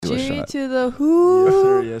do a shot. to the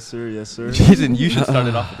who? Yes, sir. Yes, sir. Jason, you should start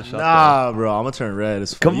it off with the shot. Nah, bro. I'm gonna turn red.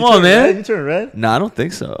 Come on, man. You turn red? Nah, I don't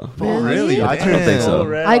think so. Really? I don't think so.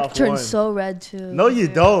 red I off turn one. so red too. No, you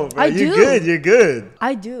don't. Bro. I You're do. good. You're good.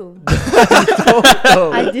 I do.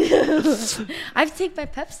 No. I do. I have to take my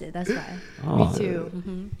Pepsi. That's why. Oh. Me too.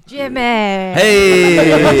 Mm-hmm. Jimmy.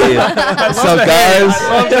 Hey, what's up, guys?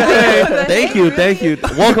 Thank you.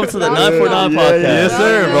 Welcome to the 949 podcast. Yes,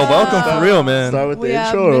 sir, bro. Welcome for real, man. Start with We the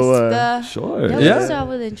have intro or what? Mr. Sure. Yeah, Yeah. let's start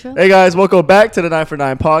with the intro. Hey guys, welcome back to the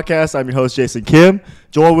 949 podcast. I'm your host Jason Kim,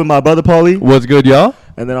 joined with my brother Paulie, What's good, y'all?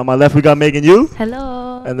 and then on my left we got Megan Yu,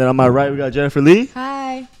 Hello. and then on my right we got Jennifer Lee.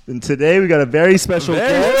 Hi. And today we got a very special Very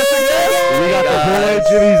guest. special guest. We got the boy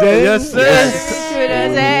Jimmy Zhang. Yes, sir. What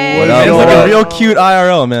up, He's what like up? a real cute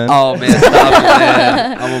IRL, man. Oh man, stop it,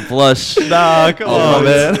 man. I'm a blush. Nah, come on,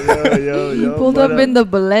 man. Yo, Pulled up in the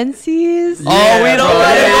Balenci's. Oh, we don't.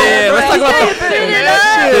 Yeah. Let's talk about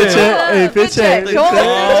Fit check. Hey, fit check. Show him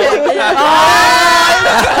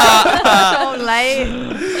So light.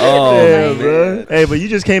 Oh Yeah, man. bro. Hey, but you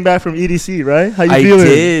just came back from EDC, right? How you I feeling?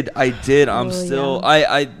 did. I'm Oh, still.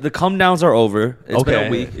 The come downs are over. It's been Okay. a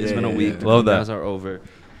week. It's been a week. The Love come that. downs are over.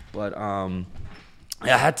 But I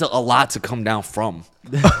had a lot to come down from.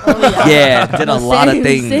 Oh, Yeah, did a lot of Same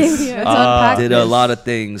things. here. Let's unpack Did this. a lot of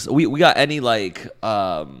things. We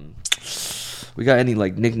got any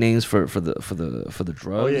nicknames for the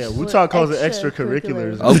drugs? Oh yeah, Wu-Tang calls it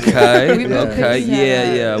Extracurriculars. extracurriculars. Okay. We Okay. picked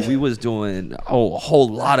Yeah. We was doing a whole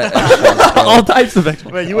lot of extras. bro. All types of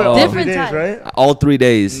extra. Wait, you went all Different 3 days, types. right? All 3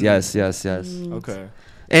 days. Yes. Okay.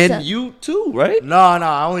 And you too, right? No,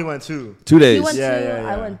 I only went 2. 2 days. You went Yeah, 2. yeah, I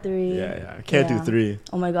yeah. went 3. Yeah. I can't do Yeah. 3.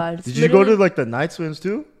 Oh my god. It's Did you go to literally- like the night swims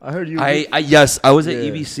too? I heard you. Yes, I was at Yeah.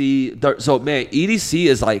 EBC. So man, EDC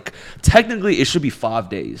is like technically it should be 5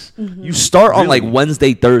 days. Mm-hmm. You start on like Really?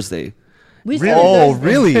 Wednesday, Thursday. We Really? started Oh, Thursday.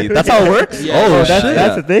 really? That's how it works? Yeah. Oh, that's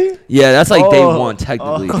shit. the thing. Yeah, that's like day Oh. one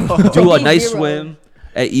technically. Do a nice Zero. swim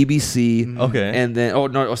at EBC. Okay. And then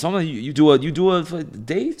or something you do a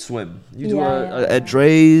day swim. You do Yeah. at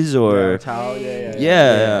Dre's or Towel,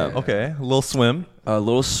 yeah. Okay, a little swim. A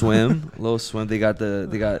little swim, They got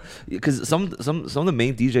because some of the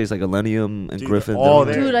main DJs like Millennium and Dude, Griffin. all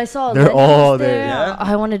they're- there. Dude, I saw They're Millennium all was there. Yeah?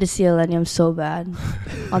 I wanted to see Millennium so bad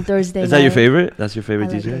on Thursday. Is that your night. favorite? That's your I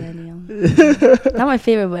favorite like DJ? Millennium. Not my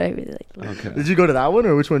favorite, but I really like Millennium. Okay. Did you go to that one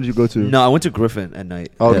or which one did you go to? No, I went to Griffin at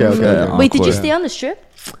night. Okay, okay. Wait, did you Encore. stay on the strip?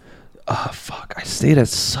 Fuck! I stayed at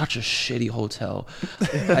such a shitty hotel.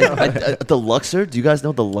 The Luxor. Do you guys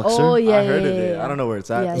know the Luxor? Oh yeah, I heard yeah, of it. yeah. I don't know where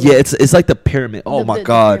it's at. Yeah, Yeah, it's like the pyramid. Oh my The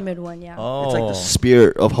god! pyramid one, yeah. Oh. It's like the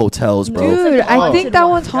spirit of hotels, bro. Dude, Dude, like the I think haunted that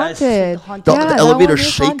one. one's Yes. haunted. The haunted The, one. Yeah, the that elevator one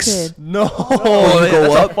is shakes. haunted. No. you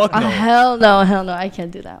go up? Fuck no. Hell no, I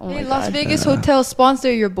can't do that. Oh Hey, my Las God. Vegas Hotel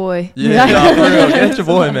sponsor your boy. Yeah, nah, for real. Get your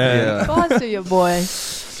boy, man. Yeah. Sponsor your boy.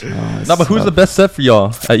 Nah, but who's the best set for y'all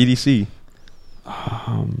at EDC?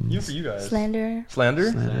 You guys. Slander.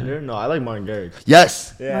 Slander? No, I like Martin Garrix.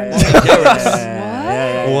 Yes. Yeah.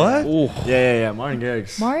 What? Ooh. Yeah. Martin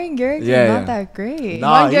Garrix. Martin Garrix Yeah, is yeah. not that great.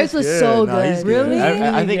 Martin he's Garrix was so Nah, he's good. Really?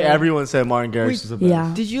 I think good. everyone said Martin Garrix was the best.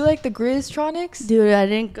 Yeah. Did you like the Grizztronics? Dude, I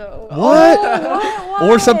didn't go. What? Why?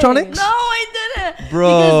 Or Subtronics? No, I didn't.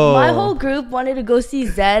 Bro. Because my whole group wanted to go see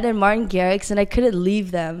Zed and Martin Garrix, and I couldn't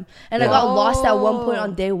leave them. And I got lost at one point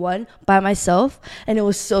on day 1 by myself, and it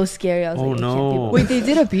was so scary. I was Oh, like, I no. can't be Wait, they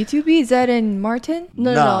did a B2B, Zed and Martin?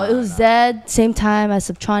 No, Nah, it was Zed, same time as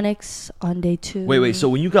Subtronics on day 2. Wait. So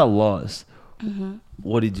when you got lost, Mm-hmm.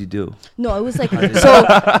 what did you do? No, it was like, so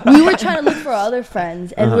we were trying to look for our other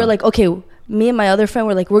friends, and we were like, okay, me and my other friend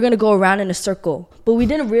were like, we're going to go around in a circle. But we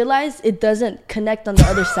didn't realize it doesn't connect on the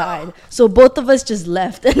other side. So both of us just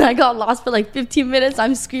left, and I got lost for like 15 minutes.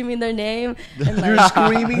 I'm screaming their name. And like, You're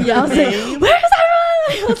screaming yeah, I was like, where's everyone?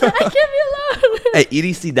 I was like, I can't be alone. At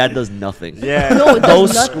EDC, that does nothing. Yeah. No, it does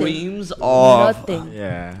Those nothing. screams are. Nothing.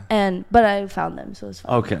 Yeah. But I found them, so it's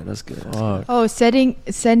fine. Okay, that's good. Oh,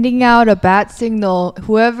 sending out a bat signal.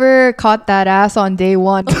 Whoever caught that ass on day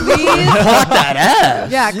 1, please. Caught that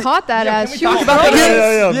ass. Yeah, caught that ass. She was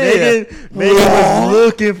Yo, Megan was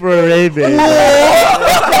looking for a Raven. Wait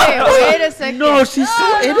a second. No, she's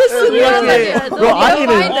so innocent. Yeah, Bro, I need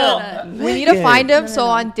find to. him. We need to find him. So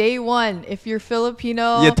on day 1, if you're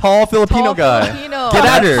Filipino, Yeah, tall Filipino tall guy. Filipino, Get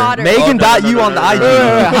at her. caught her. Megan dot you on the IG.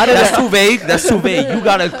 That's too vague. That's too vague. You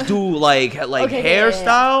gotta do like Okay, yeah.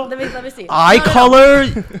 hairstyle, Let me see. eye No. color.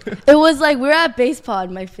 It was like we were at Base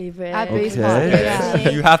Pod, my favorite. At Base Okay. Pod, yeah.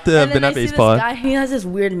 You have to have And been then at I see Base this Pod. guy, he has this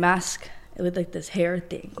weird mask with like this hair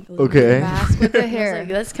thing. It was Okay. Mask with the I was hair. like,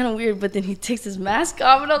 that's kind of weird, but then he takes his mask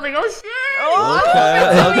off, and I was like, oh shit!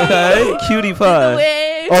 Okay. Cutie pie.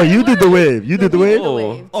 Wave. Oh, you did the wave. You did the wave.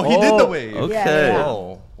 Oh, he did the wave. Okay. Yeah.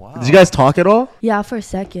 Oh, wow. Did you guys talk at all? Yeah, for a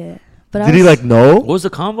second. But Did he like know? What was the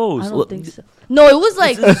combos? I don't think so. No, it was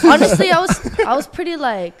like honestly, I was pretty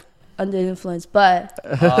like under the influence, but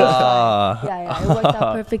yeah, it worked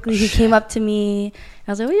out perfectly. He came up to me.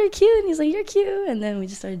 I was like, "Oh, you're cute," and he's like, "You're cute," and then we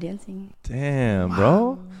just started dancing. Damn,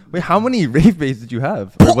 bro. Wait, how many rave bays did you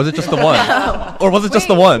have? Or was it just the one? Or was it just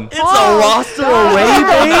the one? It's a roster of rave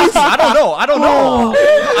bays. I don't know. I don't know.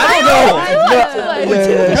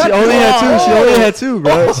 She only had two. She only had two,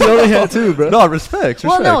 bro. She only had two, bro. No, respect.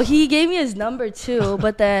 Well, no, he gave me his number too,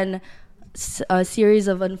 but then a series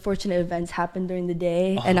of unfortunate events happened during the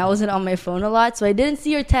day, and I wasn't on my phone a lot, so I didn't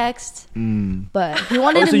see your text. But he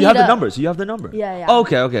wanted to So meet you have up. the numbers. You have the number. Yeah, yeah.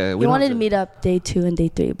 Okay. Okay. He wanted to meet up day 2 and day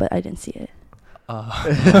 3, but I didn't see it.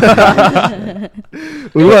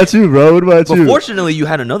 What about you, bro? What about But you? fortunately, you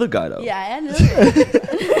had another guy though. Yeah, I knew it.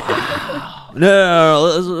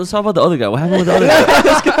 No. Let's talk about the other guy. What happened with the other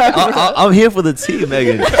guy? I'm here for the tea,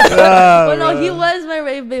 Megan. But no, he was my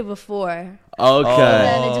rave babe before. Okay. And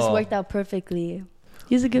then it just worked out perfectly.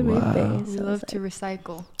 He's a good rave babe. We So love it's to like,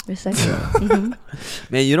 recycle. recycle.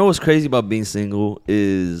 Man, you know what's crazy about being single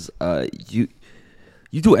is you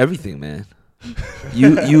do everything, man.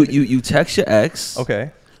 You text your ex.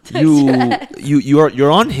 Okay.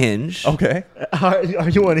 You're on Hinge. Okay. Are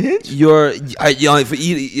you on Hinge? For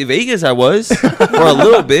Vegas I was for a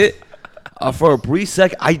little bit. For a brief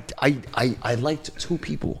sec, I liked 2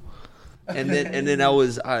 people, and then I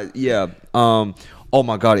was oh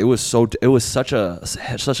my god, it was such a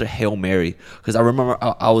Hail Mary, because I remember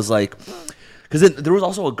I was like, because there was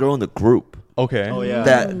also a girl in the group Okay. Oh yeah.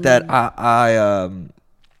 that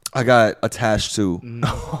I got attached to.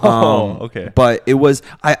 Okay. But it was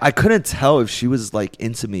I couldn't tell if she was like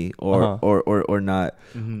into me or not.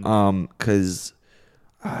 Cause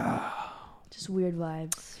Just weird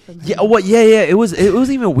vibes. From him. yeah. It was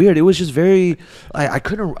even weird. It was just very I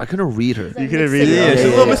couldn't read her. You couldn't read it. Yeah, she's a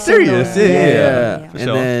little mysterious. Yeah. For And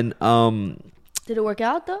sure. then Did it work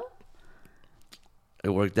out though? it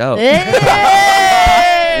worked out. Hey!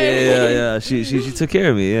 Yeah. She took care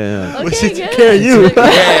of me. Yeah. Okay, But she good. took care of you.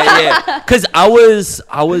 Yeah. Cause I was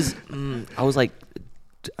like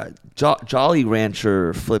Jolly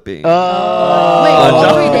Rancher flipping. Wait,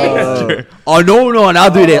 all 3 days? Oh no,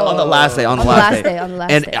 not 3 days. On the last day. On the last day. On the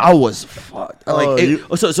last And day. I was fucked.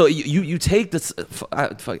 Oh, So you take this.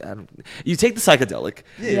 You take the psychedelic.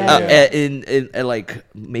 Yeah. At like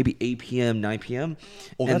maybe 8 p.m. 9 p.m.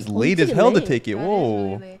 Oh, and that's late as hell to take it.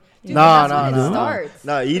 Whoa. Nah, that's when nah. it starts.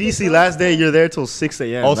 No, EDC last day you're there till 6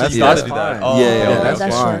 a.m. Oh, so That's you gotta fine. do that. Yeah, Oh, yeah,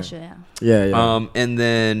 that's fine. yeah. Yeah. and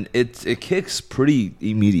then it kicks pretty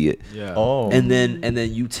immediate. Yeah. Oh. And then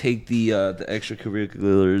you take the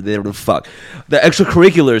extracurricular the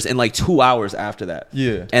extracurriculars in like 2 hours after that.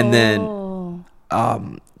 Yeah. And then Oh.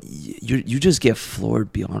 you just get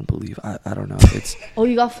floored beyond belief. I don't know. It's Oh,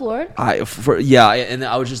 you got floored? and then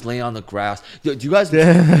I was just laying on the grass. Do you guys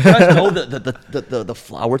know the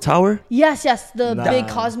flower tower? Yes, the big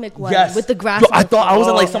cosmic one with the grass. Yo, and I the thought I was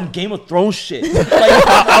in like some Game of Thrones shit. Like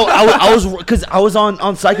I was because I was on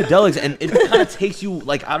psychedelics, and it kind of takes you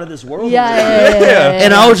like out of this world. Yeah.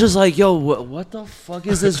 And I was just like, yo, what the fuck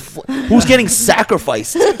is this? Who's getting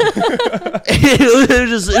sacrificed?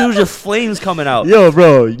 it was just flames coming out. Yo,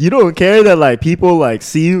 bro, you don't care that like people like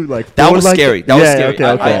see you like That was like scary. That was scary.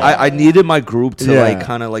 Okay. I needed my group to Yeah. like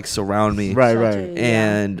kind of like surround me. Right.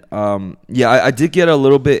 And I did get a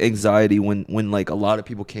little bit anxiety when like a lot of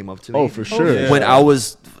people came up to me. Oh, for sure. yeah. When I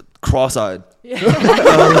was cross-eyed.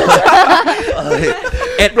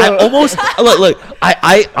 And I almost look.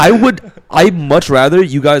 I'd much rather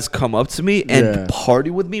you guys come up to me and Yeah. party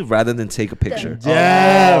with me rather than take a picture.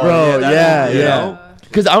 Yeah, bro. Yeah. You know?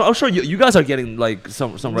 Because I'm sure you guys are getting like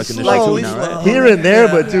some recognition Slowly, too now, right? here and there,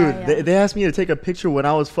 but dude, Yeah. They asked me to take a picture when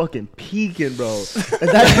I was fucking peaking, bro. And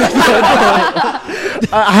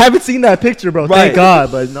I haven't seen that picture, bro. Right. Thank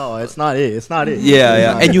God, but no, it's not it. It's not it.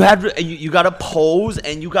 Yeah. And you gotta pose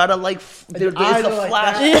and you gotta like it's eyes a are like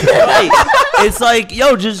flash. Right. It's like,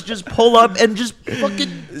 yo, just pull up and just fucking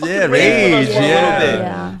rage a little bit.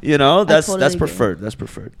 Yeah. You know, that's totally agree. preferred. That's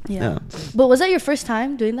preferred. Yeah. But was that your first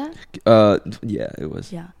time doing that? Yeah, it was.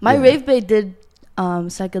 Yeah. My rave babe did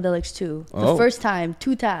psychedelics too. The Oh. first time,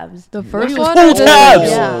 2 tabs. The first was one? Two or the- tabs.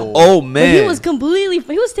 Yeah. Oh But man. he was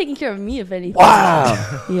taking care of me, if anything. wow.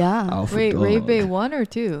 Yeah. Alpha Wait, dog. Rave Bay 1 or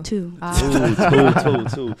 2? 2. Ah.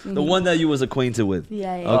 Two. The one that you was acquainted with.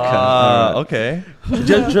 Yeah. Okay. Okay.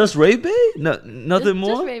 just Rave Bay? Nothing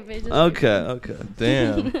more. Just rave babe. Just Okay.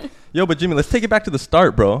 Damn. Yo, but Jimmy, let's take it back to the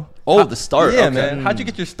start, bro. Oh, the start. Yeah, Okay. man. How'd you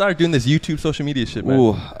get your start doing this YouTube social media shit, man?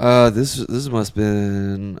 Ooh, this must have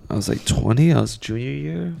been, I was like 20. I was junior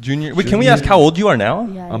year. Junior. Wait, can we ask how old you are now?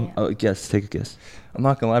 Yeah. Guess. Take a guess. I'm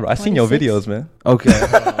not gonna lie, bro. I seen your 26? videos, man. Okay.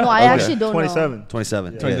 No, I actually don't 27.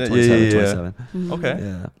 27. Yeah. 27. Yeah. 27. know. Okay.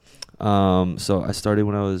 Yeah. So I started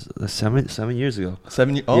when I was 7 years ago.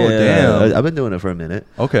 7 years. Oh, Yeah, damn. I've been doing it for a minute.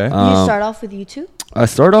 Okay. You start off with YouTube? I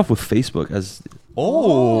started off with Facebook as.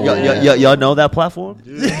 Oh. Y'all know that platform?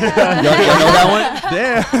 y'all know that one?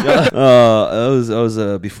 Damn. It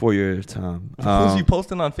was before your time. Who's you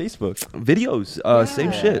posting on Facebook? Videos,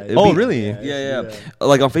 same shit. It'd Oh, be- really? Yeah.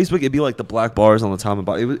 Like on Facebook, it'd be like the black bars on the top and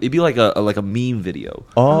bottom. It'd be like a meme video.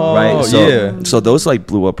 Oh, Right. So, yeah. So those like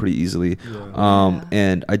blew up pretty easily.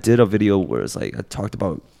 And I did a video where it's like I talked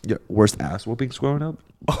about your worst ass whoopings growing up.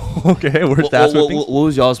 Okay. Worst ass What whippings?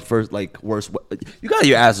 was y'all's first like worst? You got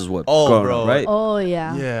your asses whipped. Oh, growing bro. up, right? Oh,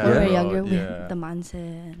 yeah. Yeah. When we were Yeah. younger, Yeah. the manse.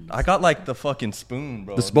 I got like the fucking spoon,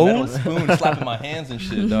 bro. The spoon? Metal spoon slapping my hands and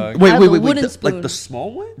shit, dog. Wait, I have wait, a wait, wooden like spoon. the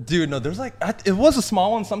small one? Dude, no, there's like it was a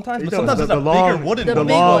small one sometimes, but You know, sometimes the there's a long- bigger wooden the one.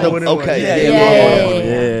 big one. wooden Okay, Yeah,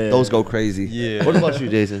 yeah. Those go crazy. Yeah. What about you,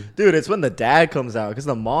 Jason? Dude, it's when the dad comes out because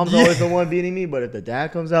the mom's always the one beating me, but if the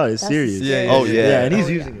dad comes out, it's That's serious. Yeah. Oh, yeah. Yeah, and he's Oh,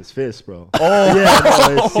 yeah. using his fist, bro. Oh yeah,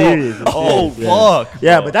 no, it's serious. It's Oh, serious, yeah. fuck.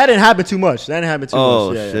 Yeah, bro. but that didn't happen too much. That didn't happen too Oh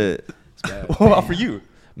much. Yeah, shit. Yeah. What about for you?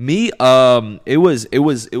 Me, it was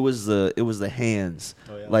the hands,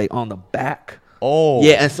 like on the back. Oh.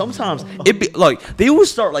 Yeah, and sometimes it be like they would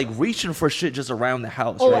start like reaching for shit just around the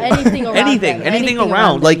house. Oh, right? anything around anything them.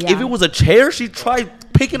 around. Like them, if it was a chair, she tried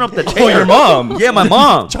picking up the chair. Oh, your mom. Yeah, my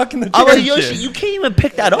mom. Chucking the I'm chair like, yo, and shit. you can't even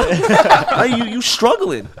pick that up. Like, you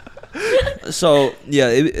struggling. So yeah,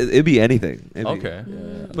 it'd be anything. It'd be- Okay.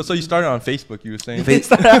 But so you started on Facebook, you were saying?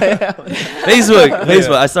 Facebook.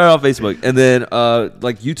 I started on Facebook, and then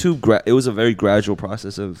like YouTube. It was a very gradual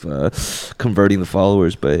process of converting the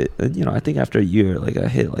followers. But I think after a year, like I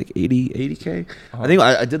hit like 80K. I think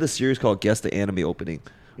I did a series called Guess the Anime Opening.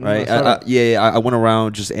 Right, I went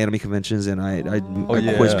around just anime conventions and I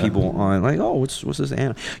quiz people on like, oh, what's this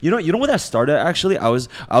anime? You know where that started actually? I was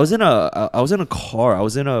in a car. I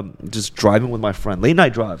was just driving with my friend, late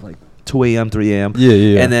night drive, like 2 a.m., 3 a.m.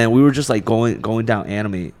 Yeah. And then we were just like going down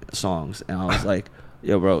anime songs, and I was like,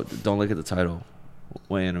 yo, bro, don't look at the title.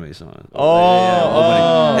 What anime song?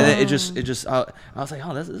 Oh. And then it just I was like,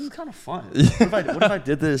 oh, this is kind of fun. What if I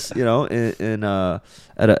did this, in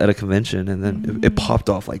at a convention, and then it popped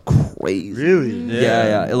off like crazy. Really?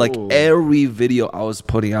 Yeah. Like Whoa. every video I was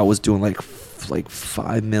putting out was doing like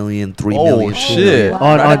 5 million, 3 Oh, million. shit.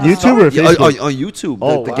 On YouTube or Yeah, Facebook? on YouTube.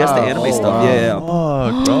 Oh, the Guess the wow. Anime stuff. Yeah.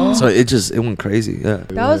 Fuck, bro. So it went crazy. Yeah.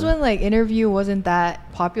 That was when like interview wasn't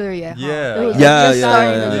that popular yet. Huh? Yeah. It was Yeah, just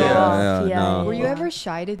starting yeah, to yeah, go off. yeah, no. Were you ever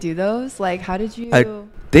shy to do those? Like, how did you? I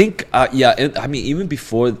think I mean, even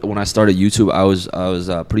before when I started YouTube, I was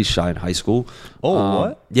pretty shy in high school. Oh,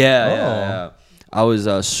 what? Yeah. I was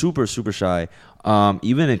super shy.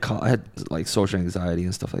 Even in college, I had like social anxiety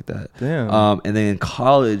and stuff like that. Damn. And then in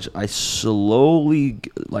college, I slowly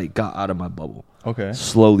like got out of my bubble. Okay.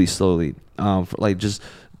 Slowly. For, like just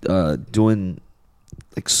doing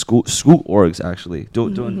like school orgs actually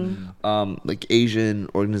doing like Asian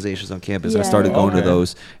organizations on campus. I started going to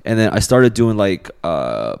those, and then I started doing like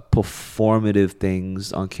performative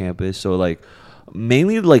things on campus. So like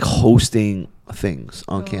mainly like hosting things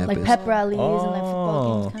on campus. Like pep rallies and like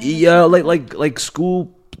football games. Kind of Yeah, like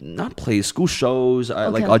school, not plays, school shows. I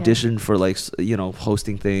like auditioned for like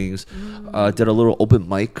hosting things. Did a little open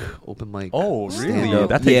mic. Oh, really? stand-up.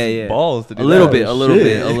 That takes balls to do a little that. bit, a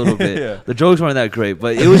little bit. Yeah. The jokes weren't that great,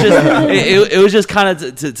 but it was just it was just kind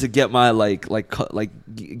of to get my like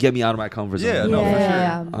get me out of my comfort zone. Yeah, no, for sure.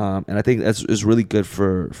 Yeah. And I think that's is really good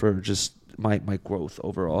for just my growth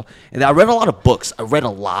overall. And I read a lot of books.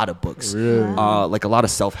 Really? Like a lot of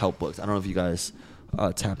self-help books. I don't know if you guys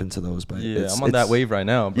tap into those, but Yeah, I'm on that wave right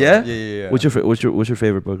now, bro. Yeah? Yeah. What's your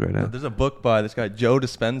favorite book right now? There's a book by this guy Joe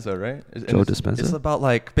Dispenza, right? Joe Dispenza? It's about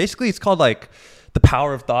like basically it's called like the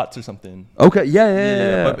power of thoughts or something. Okay,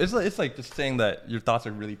 yeah. But it's like just saying that your thoughts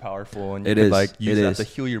are really powerful and you It could is. like use It that is. to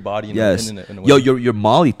heal your body. Yes. In a way. Yo, your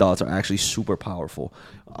Molly thoughts are actually super powerful.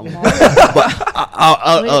 Oh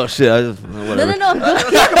shit! Whatever. No.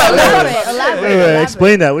 Elaborate.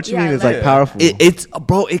 Explain that. What you mean? It's like Yeah. powerful. It's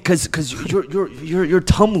bro, because you're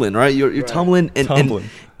tumbling, right? You're tumbling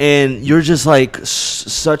and you're just like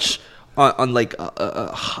such on like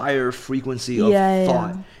a higher frequency of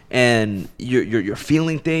thought. And you're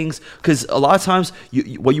feeling things, because a lot of times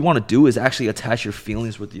what you want to do is actually attach your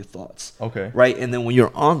feelings with your thoughts. Okay. Right, and then when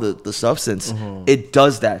you're on the substance, it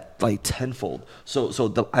does that like tenfold. So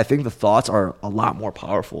I think the thoughts are a lot more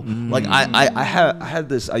powerful. Like I had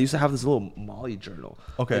this. I used to have this little Molly journal.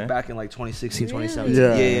 Okay. Like back in like 2016, Really?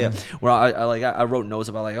 2017. Yeah. Where I wrote notes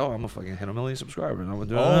about like, oh, I'm gonna fucking hit 1 million subscribers. And I'm gonna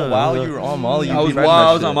do Oh, wow, you were on Molly. I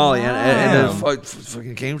was on Molly, and it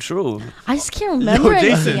fucking came true. I just can't remember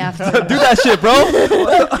anything after that. Do that shit, bro.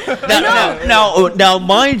 Now,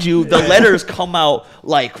 mind you, the letters come out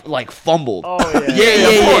like fumbled. Oh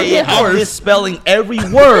Yeah. I'm misspelling every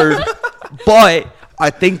word, but I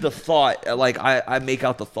think the thought, like I make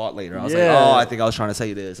out the thought later. I was like, oh, I think I was trying to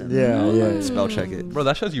say this, and spell check it. Bro,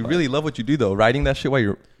 that shows you really love what you do, though. Writing that shit while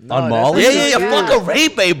you're on Molly. Yeah. Fuck a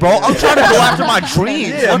rape, bro. I'm trying to go after my dreams.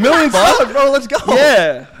 Yeah, $1 million, bro. Let's go.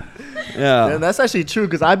 Yeah. And that's actually true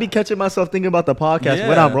because I be catching myself thinking about the podcast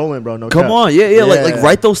when I'm rolling, bro. No Come cap. on, Like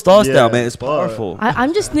write those thoughts down, man. It's fuck. powerful.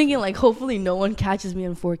 I'm just thinking like hopefully no one catches me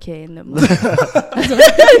in 4K in the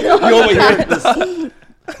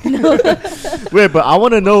Wait, but I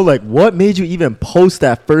want to know like what made you even post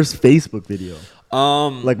that first Facebook video?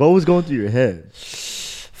 Like what was going through your head?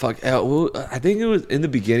 I think it was in the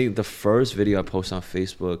beginning. The first video I posted on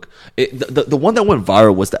Facebook, the one that went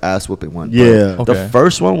viral was the ass whooping one. Yeah. But the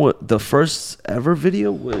first one, the first ever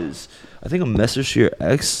video was, I think, a message to your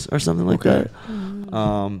ex or something like that.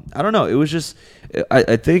 I don't know. It was just,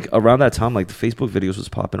 I think around that time, like the Facebook videos was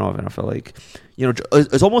popping off, and I felt like,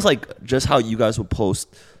 it's almost like just how you guys would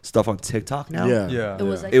post stuff on TikTok now. Yeah.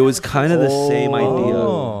 It was kind of the same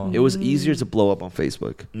Oh. idea. It was easier to blow up on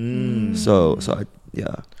Facebook. So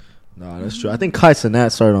yeah. No, that's true. I think Kai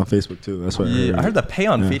Sinat started on Facebook too. That's what I heard the pay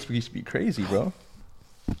on Facebook used to be crazy, bro.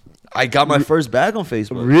 I got my first bag on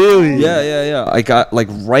Facebook. Really? Yeah. I got like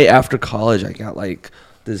right after college. I got like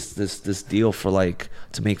this deal for like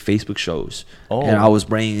to make Facebook shows, and I was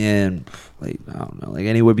bringing in like I don't know, like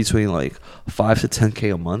anywhere between like 5 to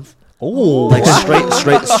 10K a month. Oh, Like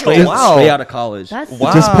straight out of college. That's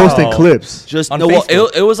Just posting clips. Just On no, well,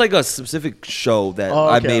 Facebook? it was like a specific show that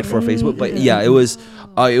I made for Facebook, but yeah, it was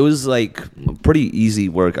like pretty easy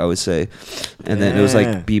work, I would say. And then it was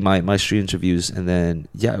like be my street interviews, and then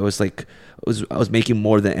it was like I was making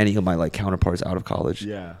more than any of my like counterparts out of college.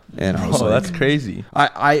 Yeah. And I was like, that's crazy.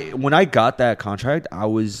 I when I got that contract, I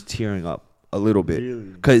was tearing up a little bit Really?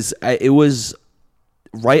 because it was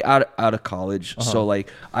right out of college, so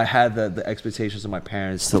like I had the expectations of my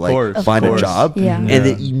parents to like find a job, and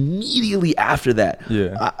then immediately after that,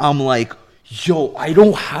 I'm like, yo, I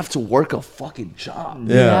don't have to work a fucking job.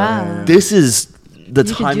 This is the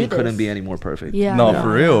timing couldn't be any more perfect.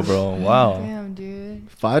 For real, bro. Wow. Damn, dude.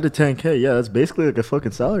 5 to 10K. Yeah, that's basically like a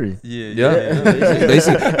fucking salary.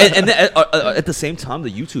 Basically. And then, at the same time,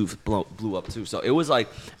 the YouTube blew up too. So it was like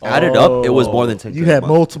added up, it was more than 10K. You had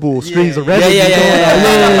multiple streams of revenue.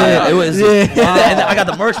 Yeah. It was. And then I got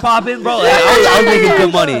the merch popping, bro. Like, I was making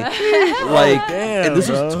good money. Like, and this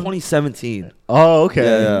was 2017. Oh, okay.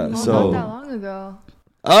 Yeah. So. Not that long ago.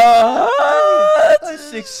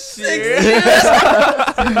 6 years.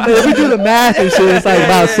 If we do the math and shit, it's like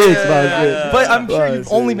about six. But I'm sure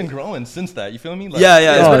you've only been growing since that. You feel me? Like,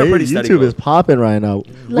 It's been a pretty steady YouTube growth. is popping right now.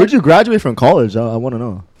 Where'd you graduate from college? I want to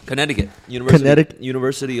know. Connecticut.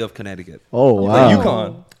 University of Connecticut. Oh, wow.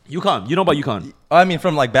 Like UConn. You know about UConn? I mean,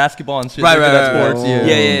 from like basketball and shit. Right. Sports.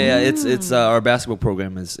 Yeah. It's our basketball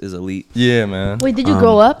program is elite. Yeah, man. Wait, did you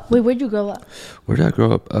grow up? Wait, where'd you grow up? Where did I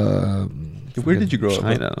grow up? Where did you grow up?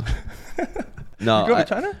 China. No, You grew up in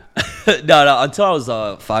China? no. Until I was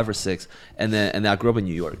 5 or 6, and then I grew up in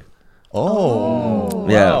New York. Oh,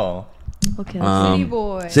 Yeah. wow. Okay.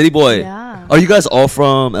 City boy. Yeah. Are you guys all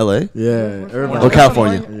from LA? Yeah. Or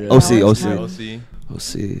California? Yeah.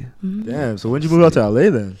 OC. Damn. So when did you move out to LA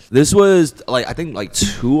then? This was like I think like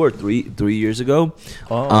 2 or 3 years ago.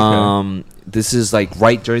 Oh, okay. This is like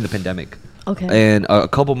right during the pandemic. Okay. And a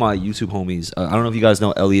couple of my YouTube homies, I don't know if you guys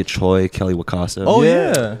know Elliot Choi, Kelly Wakasa. Oh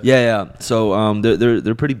yeah. Yeah. So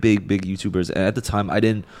they're pretty big YouTubers. And at the time, I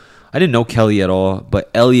didn't know Kelly at all, but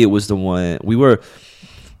Elliot was the one. We were,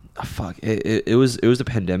 it was the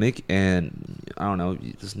pandemic, and I don't know.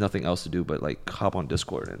 There's nothing else to do but like hop on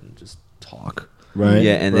Discord and just talk. Right.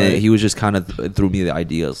 Yeah. And then he was just kind of threw me the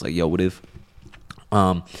ideas like, yo, what if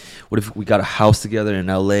we got a house together in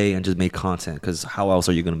LA and just make content? Because how else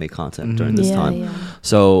are you going to make content during this time? Yeah.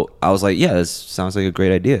 So I was like, yeah, this sounds like a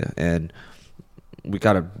great idea. And we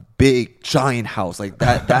got a big giant house. Like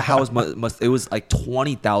that house must it was like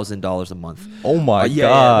 $20,000 a month. Oh my Yeah.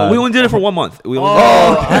 god. We only did it for 1 month. We only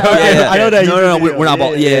I know that. No, we're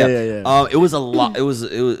not. Yeah. It was a lot. It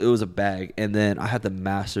was a bag. And then I had the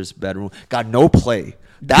master's bedroom. Got no play.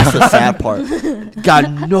 That's the sad part.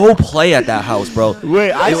 Got no play at that house, bro.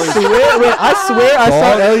 Wait, I swear I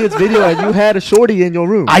saw Elliot's video and you had a shorty in your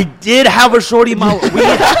room. I did have a shorty in my.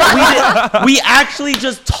 We actually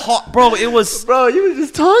just talked, bro. It was. Bro, you were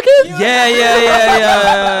just talking? Yeah.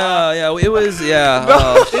 It was it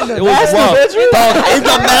was rough. Dog, in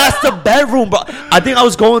the master bedroom, bro. I think I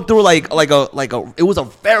was going through like a. It was a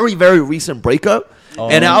very very recent breakup.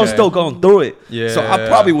 And I was still going through it. Yeah. So I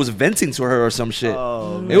probably was venting to her or some shit.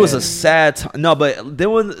 Oh, it was a sad time. No, but there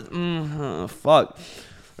was fuck.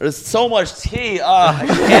 There's so much tea. I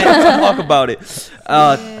can't talk about it.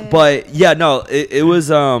 But yeah, no, it was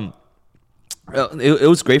it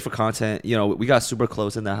was great for content. You know, we got super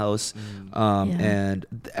close in the house. And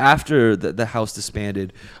after the house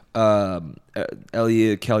disbanded,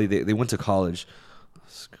 Elliot, Kelly, they went to college.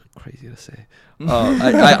 It's crazy to say.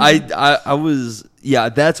 I was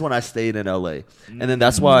that's when I stayed in LA, and then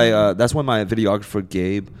that's why that's when my videographer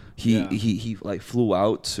Gabe he like flew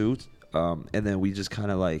out too, and then we just kind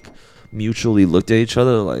of like mutually looked at each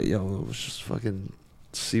other like, yo, let's just fucking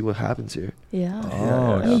see what happens here.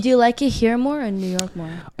 I mean, do you like it here more or in New York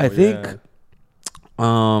more? I think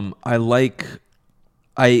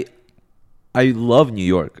I love New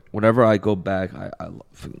York. Whenever I go back, I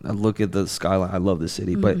look at the skyline. I love the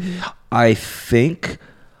city. But I think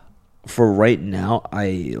for right now,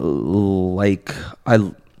 I'm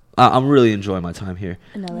really enjoying my time here.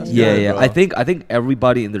 Yeah. I think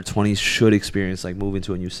everybody in their 20s should experience like moving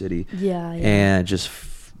to a new city. Yeah. And just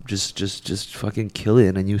fucking kill it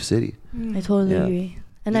in a new city. I totally agree.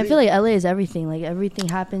 And I feel like LA is everything. Like everything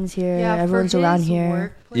happens here. Everyone's around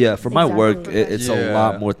here. Yeah, for my work, it's a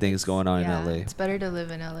lot more things going on in LA. It's better to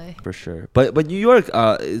live in LA for sure. But New York,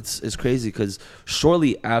 it's crazy because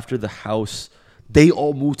shortly after the house, they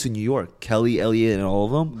all moved to New York. Kelly, Elliot, and all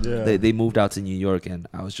of them. Yeah. They moved out to New York, and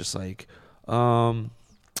I was just like, I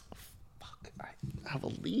have a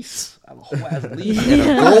lease. I have a whole ass lease and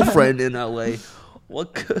a girlfriend in LA.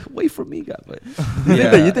 What could wait for me, guy? But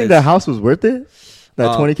you think that house was worth it?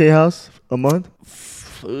 That 20K house a month?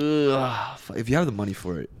 If you have the money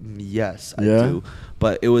for it, yes, I do.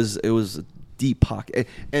 But it was a deep pocket,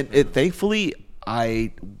 and thankfully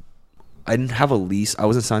I didn't have a lease. I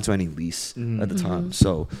wasn't signed to any lease at the time,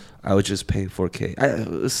 so I was just paying 4K. It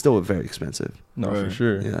was still very expensive. No, for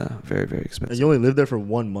sure. Yeah, very very expensive. And you only lived there for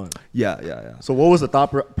 1 month. Yeah. So what was the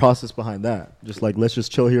thought process behind that? Just like, let's just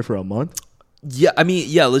chill here for a month. Yeah, I mean,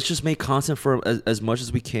 let's just make content for as much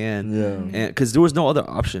as we can. Yeah. And because there was no other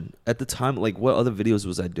option at the time. Like, what other videos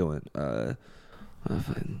was I doing?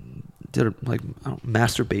 Did like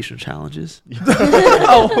masturbation challenges.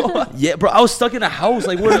 Yeah, bro, I was stuck in a house.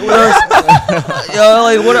 Like, what else?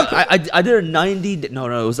 I did a 90.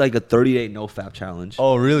 No, it was like a 30-day no fap challenge.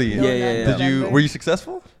 Oh, really? Yeah. Were you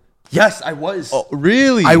successful? Yes, I was. Oh,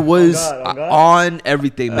 really? I was on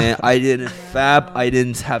everything, man. I didn't fap. I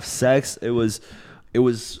didn't have sex. It was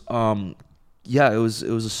a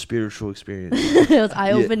spiritual experience. It was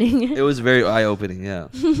eye-opening. Yeah, it was very eye-opening, yeah.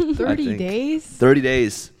 30 days? 30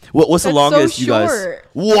 days. What's the longest you guys?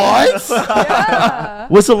 What? Yeah.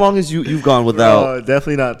 What's the longest you've gone without?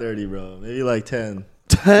 Definitely not 30, bro. Maybe like 10.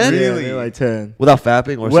 10? Really? Yeah, maybe like 10. Without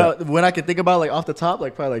fapping or when I can think about like off the top,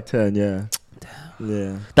 like probably like 10, yeah.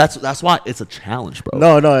 Yeah. That's why it's a challenge, bro.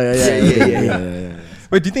 No, yeah.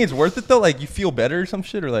 Wait, do you think it's worth it though? Like, you feel better or some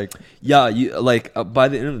shit, or like? Yeah, you like by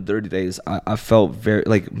the end of the 30 days, I felt very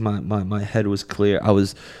like my head was clear. I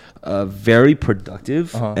was very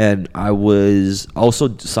productive, and I was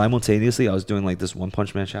also simultaneously I was doing like this 1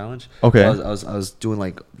 Punch Man challenge. Okay, I was doing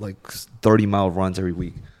like 30-mile runs every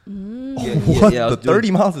week. The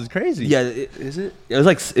 30 miles is crazy. Yeah, is it? It was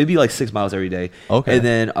like it'd be like 6 miles every day. Okay, and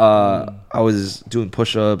then I was doing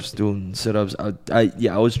push-ups, doing sit-ups.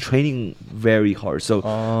 I was training very hard. So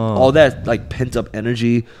all that like pent-up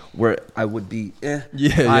energy where I would be,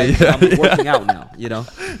 I'm working out now. You know?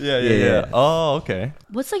 Yeah. Oh, okay.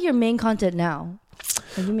 What's like your main content now?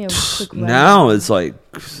 Like, give me a quick now it's like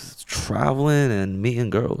traveling and meeting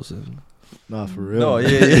girls. Nah, for real. No,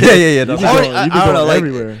 yeah. I don't know, like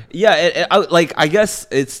everywhere. Yeah, I guess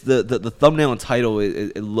it's the thumbnail and title.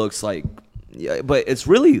 It looks like, but it's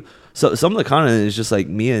really so. Some of the content is just like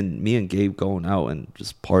me and Gabe going out and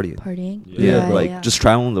just partying. Just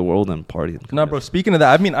traveling the world and partying. No, bro. Speaking of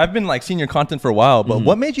that, I mean, I've been like seeing your content for a while, but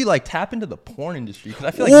what made you like tap into the porn industry? Because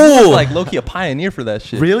I feel like you were like low key a pioneer for that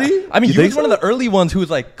shit. Really? I mean, you was one of the early ones who was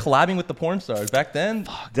like collabing with the porn stars back then.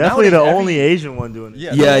 Definitely the only Asian one doing it.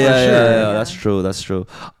 Yeah. That's true.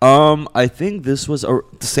 I think this was the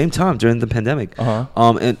same time during the pandemic.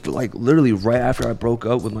 And like literally right after I broke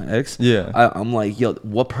up with my ex. Yeah. I'm like, yo,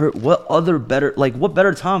 what what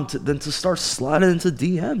better time than to start sliding into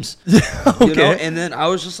DMs? Okay. You know? And then I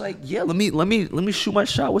was just like, yeah, let me shoot my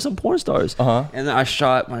shot with some porn stars. And then I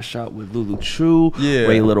shot my shot with Lulu Chu,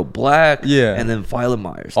 Ray Little Black, and then Violet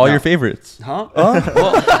Myers. All your favorites. Huh? Well,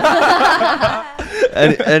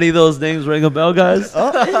 any of those names ring a bell, guys?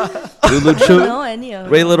 Lulu Chu, No, any of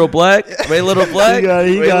Ray Little Black, Ray Little Black, He got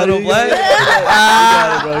it, Ray Little Black. You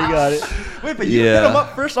got it, bro. You got it. Wait, but you hit him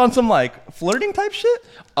up first on some like flirting type shit?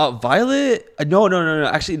 Violet, no.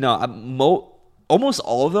 Actually, no. Almost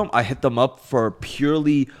all of them, I hit them up for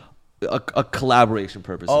purely a collaboration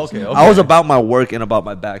purpose. Okay. I was about my work and about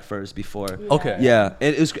my bag first before. Okay. Yeah,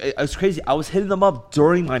 and it was crazy. I was hitting them up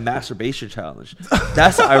during my masturbation challenge.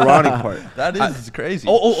 That's the ironic part. That is crazy.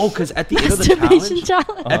 Because at the end of the Masturbation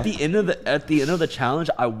challenge, at the end of the challenge,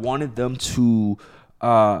 I wanted them to,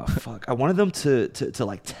 I wanted them to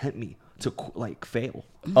like tempt me to like fail.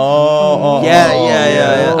 Yeah.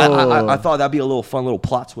 I thought that'd be a little fun little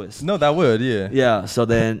plot twist. No, that would, yeah. Yeah. So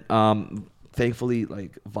then, thankfully,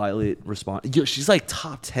 like Violet responded. Yo, she's like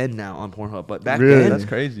top 10 now on Pornhub, but back then, That's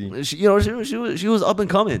crazy. she was up and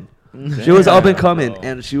coming. She was up and coming,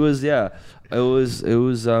 and she was It was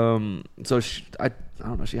so I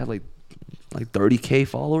don't know. She had like 30K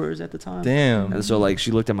followers at the time. Damn. And so like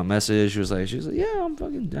she looked at my message. She was like, yeah, I'm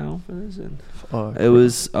fucking down for this. And it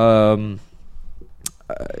was ever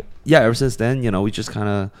since then, you know, we just kind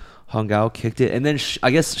of hung out, kicked it, and then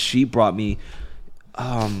I guess she brought me.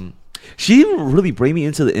 She didn't really bring me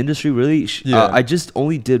into the industry. Really, I just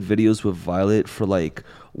only did videos with Violet for like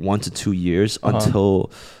 1 to 2 years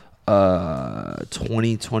until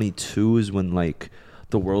 2022 is when like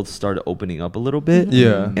the world started opening up a little bit.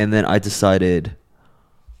 Yeah, and then I decided,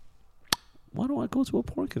 why don't I go to a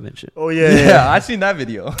porn convention? Oh yeah. I seen that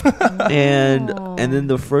video. and then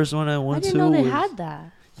the first one I went I to didn't know they was, had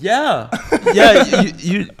that. yeah.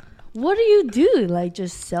 you What do you do? Like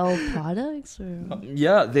just sell products or?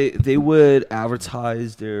 Yeah, they would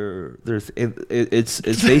advertise their it's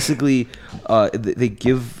basically they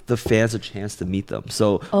give the fans a chance to meet them.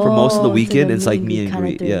 So for most of the weekend, it's like meet and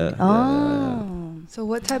greet. Yeah. So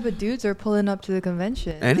what type of dudes are pulling up to the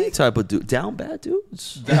convention? Any type of dude, down bad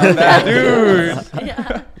dudes. Down bad dudes.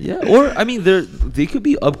 Yeah, or I mean, they could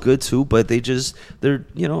be up good too, but they're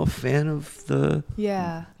a fan of the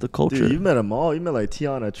culture. Dude, you met them all. You met like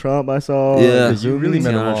Tiana Trump. I saw. Yeah, you really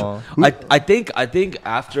met them all. I think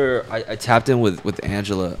after I tapped in with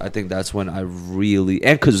Angela, I think that's when I really,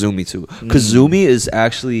 and Kazumi too. Kazumi is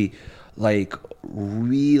actually like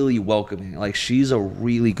really welcoming. Like she's a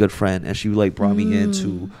really good friend, and she like brought me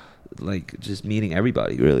into like just meeting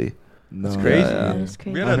everybody. Really, that's crazy. That's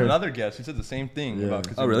crazy. We had another guest who said the same thing about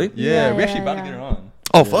Kazumi. Oh really? Yeah, we actually about to get her on.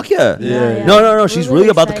 Oh fuck yeah! Yeah. No. She's We're really really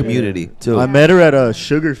about the excited. community too. I met her at a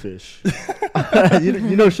Sugarfish.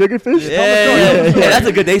 you know Sugarfish? Yeah, that's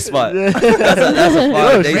a good day spot. That's a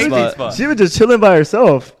fun day spot. She was just chilling by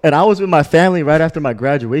herself, and I was with my family right after my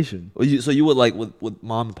graduation. So you would like with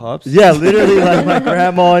mom and pops? Yeah, literally like my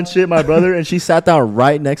grandma and shit, my brother, and she sat down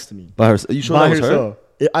right next to me. By herself? You sure By that was her? herself.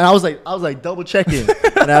 And I was like double checking,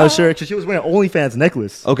 and I was sure because she was wearing OnlyFans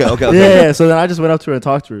necklace. Okay. Yeah, so then I just went up to her and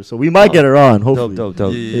talked to her. So we might get her on, hopefully. Dope.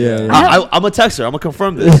 Yeah. I'm gonna text her. I'm gonna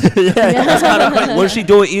confirm this. That's kind of funny. What is she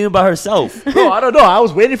doing eating by herself? Bro, I don't know. I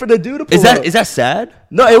was waiting for the dude to pull up. Is that sad?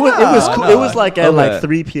 No, it was cool. no. It was like at Okay. like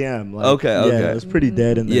 3 p.m. Like, Okay. Yeah, it was pretty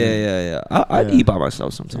dead in there. Yeah. I'd eat by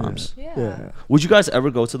myself sometimes. Yeah. Would you guys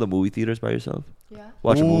ever go to the movie theaters by yourself? Yeah.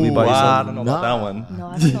 Watch a movie by I yourself? don't know about that one. No,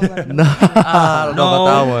 I don't know about that. I don't know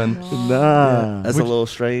about that one. Nah. That's a little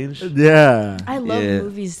strange. Yeah. I love Yeah.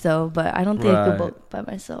 movies though, but I don't think I could Right. go by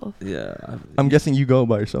myself. Yeah. I'm guessing you go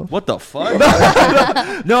by yourself. What the fuck?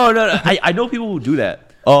 No. I know people who do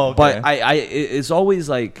that. Oh, okay. But it's always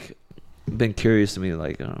like been curious to me.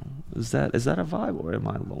 Like, is that a vibe, or am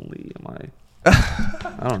I lonely?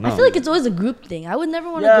 I don't know. I feel like it's always a group thing. I would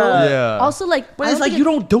never want to Yeah. go. Yeah. Also, like, But I it's like think you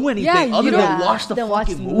don't do anything you other than don't- watch the then watch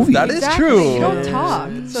fucking the movie. That is Exactly. true. You don't Yeah. talk,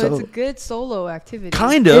 so So- it's a good solo activity.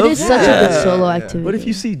 Kind it of. is such a good Yeah. solo activity. What if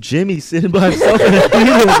you see Jimmy sitting by himself in the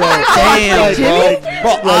theater? Like, Damn,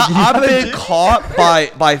 bro. I've been caught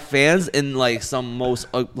by fans in like some most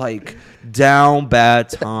like down bad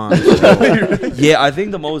times. Yeah, I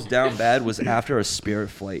think the most down bad was after a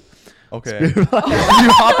Spirit flight. Okay. You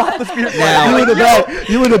hop off the Spirit Now, you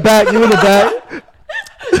in the back.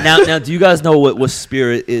 now, do you guys know what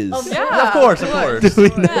Spirit is? Yeah, Of course.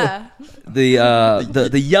 Yeah.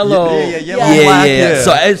 The yellow. Yeah, yellow, yeah, black, yeah. yeah.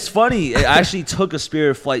 So it's funny. I actually took a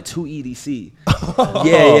Spirit flight to EDC.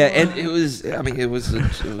 Yeah, and it was. I mean, it was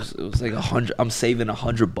like 100. I'm saving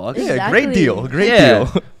 $100. Yeah, Exactly. great deal. Great Yeah.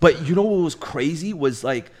 deal. But you know what was crazy was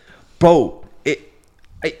like, bro,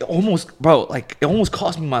 it almost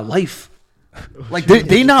cost me my life. Like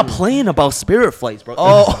they not playing about Spirit flights, bro.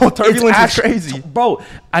 Oh, turbulence is crazy, bro.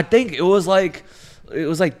 I think it was like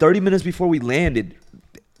 30 minutes before we landed.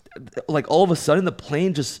 Like all of a sudden, the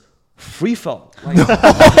plane just free fell. Like,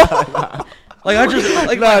 like I just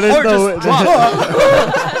like my heart just dropped.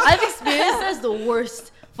 I've experienced that as the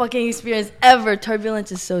worst fucking experience ever.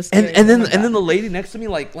 Turbulence is so scary. And then the lady next to me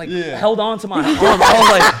like held on to my arm.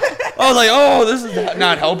 I was like, oh, this is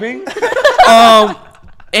not helping.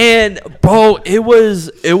 And bro, it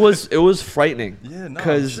was frightening. Yeah,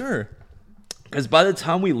 no, sure. Because by the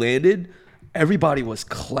time we landed, everybody was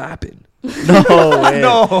clapping. No way.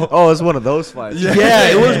 No. Oh, it's one of those flights.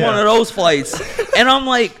 Yeah, it was one of those flights. And I'm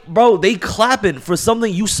like, bro, they clapping for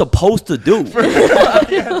something you supposed to do.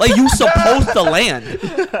 Like you supposed to land.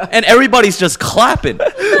 And everybody's just clapping.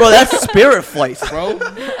 Bro, that's Spirit flights, bro.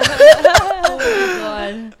 Oh my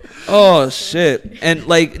god. Oh shit. And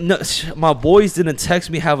like my boys didn't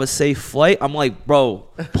text me have a safe flight. I'm like, bro,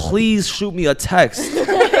 please shoot me a text.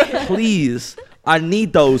 Please. I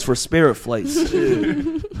need those for Spirit flights.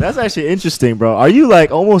 That's actually interesting, bro. Are you like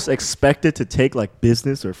almost expected to take like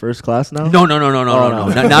business or first class now? No, not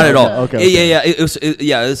at all. Okay. Yeah. It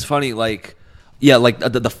was funny. Like, yeah, like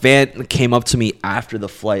the fan came up to me after the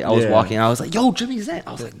flight. I was walking out. I was like, "Yo, Jimmy Zhang."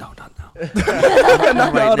 I was like, "No." No.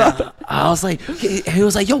 I was like, he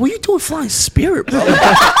was like, "Yo, what are you doing flying Spirit, bro?"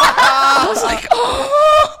 I was like,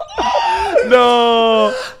 "Oh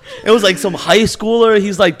no." It was like some high schooler.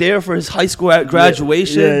 He's like there for his high school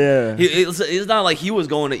graduation. Yeah. It's not like he was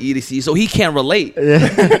going to EDC, so he can't relate.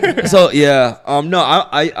 Yeah. So yeah,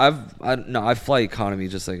 I fly economy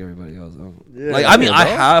just like everybody else. Like I mean, I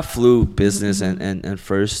have flew business and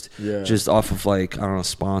first, just off of like I don't know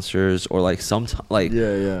sponsors or like sometimes like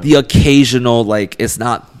the occasional like it's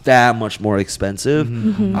not that much more expensive.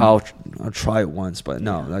 I'll try it once, but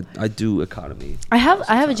no, I do economy. I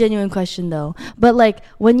have a genuine question though. But like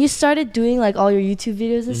when you started doing like all your YouTube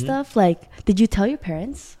videos and stuff, like did you tell your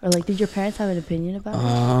parents or like did your parents have an opinion about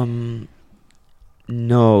it?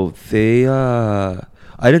 No, they I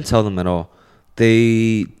didn't tell them at all.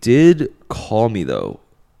 They did call me though.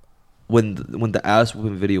 When the ass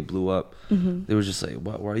whooping video blew up, they were just like,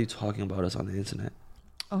 "Why are you talking about us on the internet?"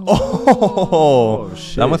 Oh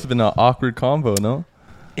shit. That must have been an awkward combo, no?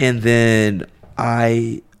 And then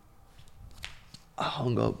I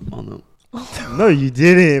hung up on them. No, you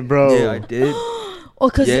didn't, bro. Yeah, I did. Oh,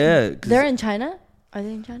 because they're in China? Are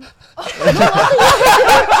they in China? I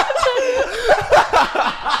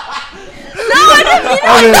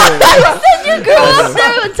said you grew up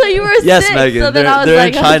there until you were yes, 6. Megan. So they're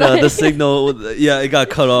in China. The signal, it got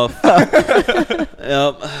cut off.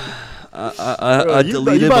 Yep. I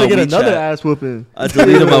deleted my WeChat. Get another ass whooping. I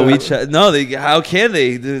deleted my WeChat. No, how can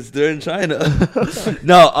they? They're in China.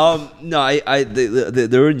 No,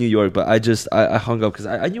 they were in New York, but I hung up because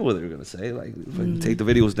I knew what they were gonna say. Like, take the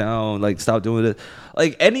videos down. Like, stop doing it.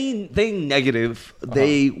 Like anything negative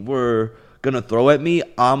they were gonna throw at me.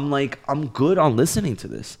 I'm like, I'm good on listening to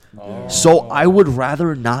this. So I would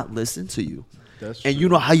rather not listen to you. That's and you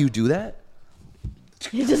know how you do that?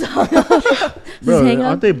 You just hung up. Bro,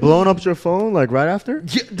 aren't they blowing up your phone like right after?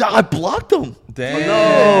 Yeah, I blocked them. Damn.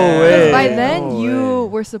 No way. By then, you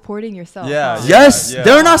were supporting yourself. Yeah. Huh? Yes,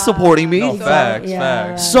 they're not supporting me. No, facts.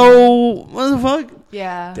 Right. So what the fuck?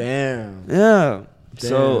 Yeah. Damn. Yeah.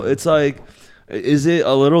 So it's like, is it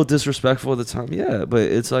a little disrespectful at the time? Yeah, but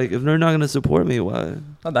it's like if they're not gonna support me, why?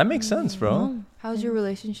 Oh, that makes sense, bro. How's your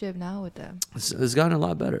relationship now with them? It's gotten a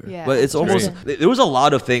lot better. Yeah. But it's almost Great. there was a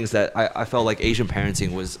lot of things that I felt like Asian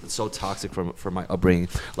parenting was so toxic for my upbringing.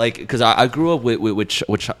 Like because I grew up with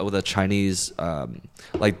a Chinese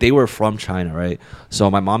like they were from China, right? So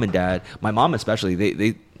my mom and dad, my mom especially,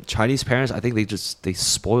 they Chinese parents, I think they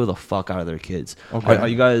spoil the fuck out of their kids. Okay. Are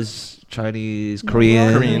you guys Chinese,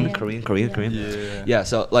 Korean? Yeah. Yeah,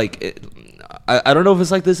 so like I don't know if it's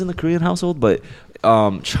like this in the Korean household, but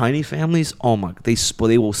Chinese families, oh my, they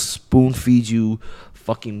will spoon feed you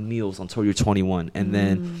fucking meals until you're 21, and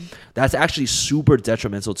then that's actually super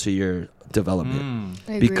detrimental to your development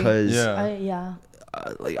I agree. because Yeah.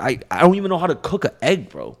 I don't even know how to cook an egg,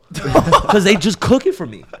 bro, because they just cook it for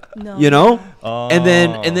me. No. You know, Oh. and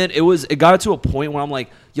then it got to a point where I'm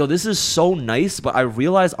like, yo, this is so nice, but I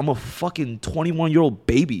realize I'm a fucking 21-year-old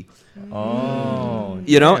baby. Oh.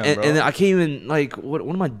 You know, damn, and bro. then I can't even like, what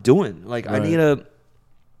am I doing? Like, Right.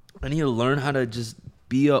 I need to learn how to just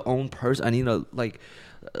be a own person. I need to like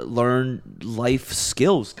learn life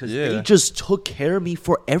skills because they just took care of me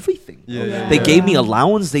for everything. They gave me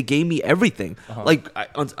allowance. They gave me everything. Like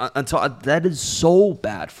until that is so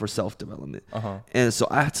bad for self-development. And so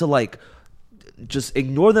I had to like just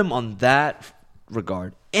ignore them on that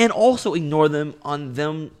regard, and also ignore them on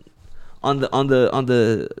the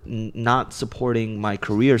not supporting my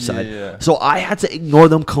career side. Yeah. So I had to ignore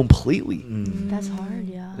them completely. That's hard,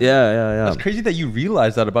 yeah. Yeah. That's crazy that you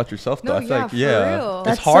realize that about yourself, though. No, I feel yeah, like, for yeah, real. it's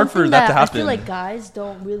That's hard for something that to happen. I feel like guys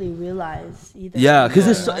don't really realize either. Yeah, because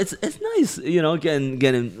Yeah. it's nice,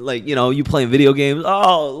 getting like, you playing video games.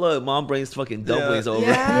 Oh, look, mom brings fucking dumplings over.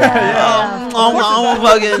 Yeah. I'm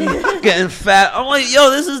fucking getting fat. I'm like, yo,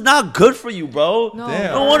 this is not good for you, bro. No.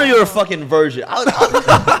 Damn. No wonder you're a fucking virgin. Bro,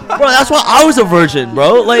 that's why I was a virgin,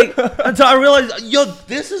 bro. Like, until I realized, yo,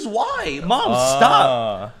 this is why. Mom,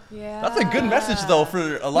 stop. Yeah. That's a good message, though,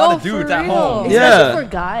 for a lot of for dudes at real. home. Especially Yeah. for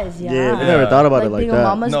guys, yeah. Yeah, I never thought about it like being a that.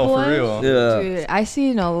 mama's No, boy. for real. Yeah. Dude, I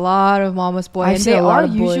seen a lot of mama's boy, I've and seen they a lot are of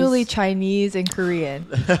boys. usually Chinese and Korean.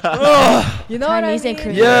 You know Chinese what I and mean?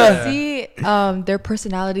 Korean. Yeah. See, their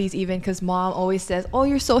personalities even because mom always says, "Oh,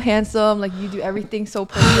 you're so handsome. Like you do everything so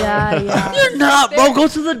perfect." Yeah. You're not, bro. Go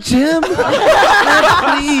to the gym.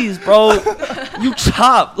 Man, please, bro. You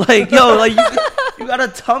chop. Like, yo, like you gotta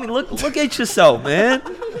tell me. Look at yourself, man.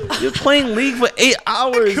 You're playing League for 8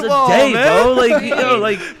 hours Come a on, day, man. bro. Like, yo,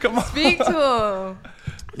 like, Come on. Speak to him.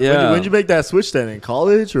 yeah. When'd you make that switch then? In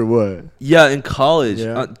college or what? Yeah, in college,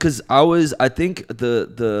 Yeah. because I think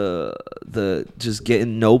the just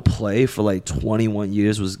getting no play for like 21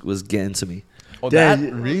 years was getting to me. Oh, Damn,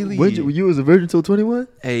 that really? You was a virgin till 21?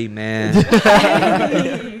 Hey man,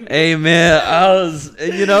 hey man, I was,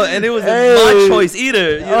 and it wasn't my choice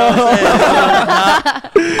either. You know what I'm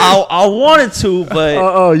saying? I wanted to, but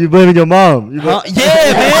Oh, you blaming your mom? yeah,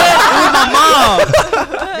 man, it was my mom.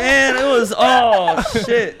 Man, it was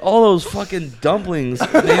shit. All those fucking dumplings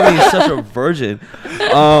made me such a virgin.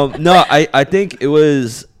 No, I think it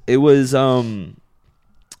was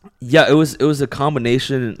yeah, it was a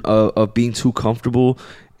combination of being too comfortable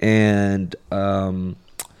and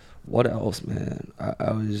what else, man?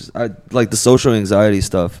 I like the social anxiety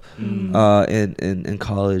stuff in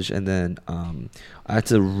college, and then I had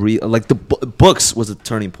to read like the books was a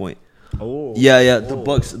turning point. Oh. Yeah, the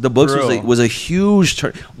books Bro. was a huge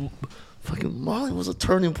turn. Fucking Molly was a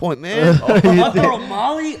turning point, man. My girl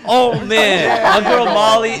Molly, oh man, my girl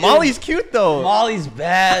Molly. Molly's cute, though. Molly's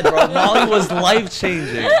bad, bro. Molly was life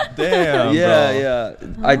changing. Damn, Yeah, bro.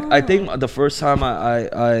 yeah. I think the first time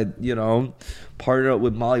I partnered up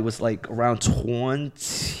with Molly was like around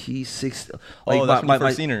 26. Like That's when you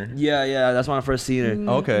first seen her. Yeah, that's when I first seen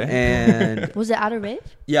her. Okay. And Was it out of rave?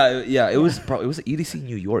 yeah, it was an EDC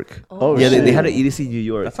New York. Oh, Yeah, they shit. had an EDC New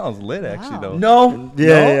York. That sounds lit, actually, though. No,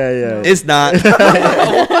 Yeah. it's not.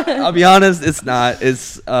 I'll be honest, it's not.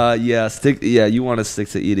 It's you want to stick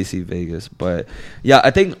to EDC Vegas, but yeah, I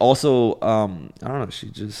think also I don't know, she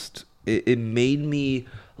just it made me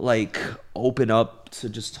like open up to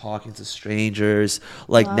just talking to strangers.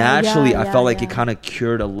 Like naturally, I felt like it kind of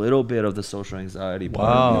cured a little bit of the social anxiety part.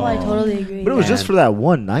 Wow. No, I totally agree. But it was yeah. just for that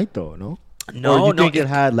one night, though, no? No, Or you think it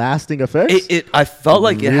had lasting effects? I felt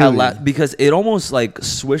like it had Really? because it almost like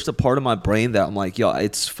switched a part of my brain that I'm like, yo,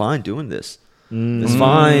 it's fine doing this. It's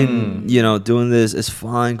fine, doing this. It's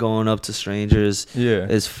fine going up to strangers. Yeah.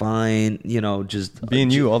 It's fine, just Being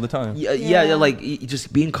you all the time. Yeah, like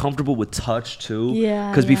just being comfortable with touch too. Yeah,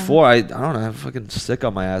 Because yeah. before I don't know, I had fucking sick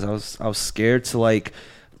on my ass. I was scared to like.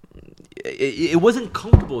 It wasn't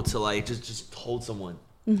comfortable to like just hold someone.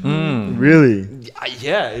 Really?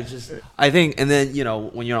 Yeah, it's just I think, and then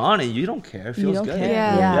when you're on it, you don't care. It feels You don't good. care.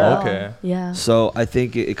 Yeah. Yeah. Okay. Yeah. So I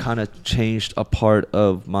think it kind of changed a part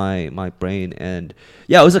of my brain, and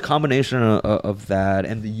yeah, it was a combination of that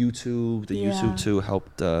and the YouTube. The Yeah. YouTube too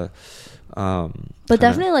helped. But kinda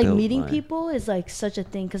definitely like build meeting my- people is like such a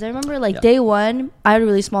thing, because I remember like Yeah. day one I had a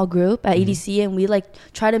really small group Mm-hmm. at EDC, and we like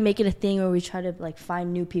try to make it a thing where we try to like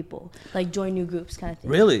find new people, like join new groups kind of thing.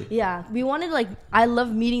 Really? Yeah, we wanted like I love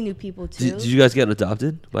meeting new people too. Did you guys get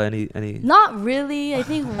adopted by any? Not really. I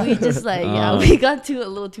think we just like we got a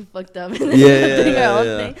little too fucked up and Yeah, doing our own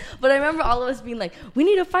yeah. thing. But I remember all of us being like, we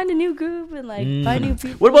need to find a new group and like find new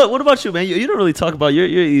people. What about you, man? You don't really talk about your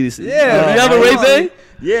EDC. Yeah. You have a I Ray know. Bay?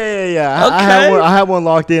 Yeah. Okay. I had one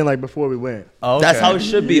locked in like before we went. Okay. That's how it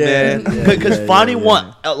should be, Yeah, man. yeah, Because yeah, finding yeah.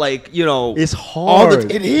 one, like It's all hard.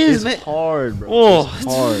 the it is, it's man. hard, bro. Oh. It's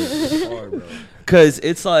hard. It's hard, bro. Because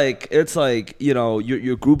it's like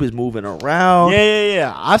your group is moving around.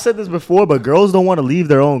 Yeah. I've said this before, but girls don't want to leave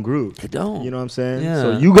their own group. They don't. You know what I'm saying? Yeah.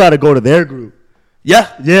 So you got to go to their group. Yeah.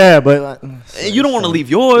 Yeah, but like, And you don't want to leave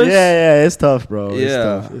yours. Yeah, it's tough, bro.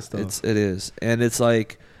 Yeah. It's tough. It is, and it's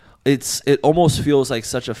like it almost feels like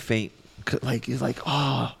such a feint. Like it's like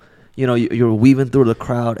you're weaving through the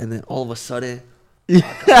crowd, and then all of a sudden,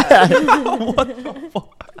 What the fuck?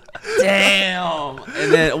 Damn.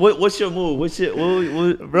 And then what's your move?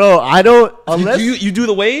 Bro, I don't unless you do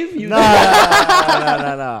the wave? Nah.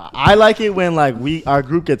 I like it when like our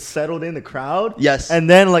group gets settled in the crowd. Yes. And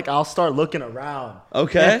then like I'll start looking around.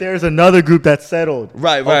 Okay. If there's another group that's settled.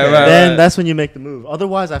 Right. Then that's when you make the move.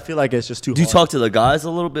 Otherwise, I feel like it's just too. Do you hard. talk to the guys a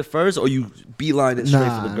little bit first, or you beeline it straight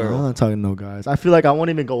for the girl? I'm not talking to no guys. I feel like I won't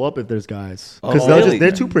even go up if there's guys because really?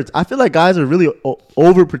 they're too. I feel like guys are really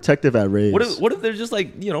overprotective at raves. What if they're just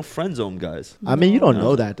like friend zone guys? I mean, you don't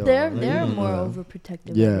know that though. They're more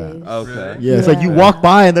overprotective. Yeah. Okay. Yeah, it's like you walk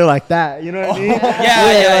by and they're like that. You know what I mean?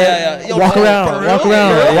 Yeah. Yo, Walk around,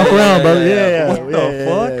 bro. Yeah. What the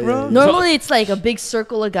fuck, bro? Normally it's like a big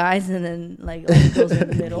circle of guys and then like all the girls in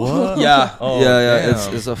the middle. Yeah. Oh, Yeah.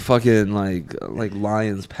 damn. It's a fucking like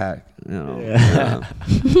lions pack. Yeah.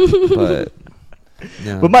 But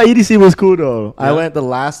yeah. But my EDC was cool though. I went the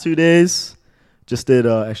last 2 days. Just did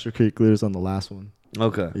extracurriculars on the last one.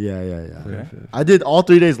 Okay. Yeah. Okay. I did all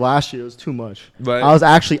 3 days last year. It was too much. Right. I was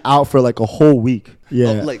actually out for like a whole week.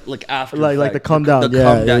 Yeah. Like after like the come down. The Yeah,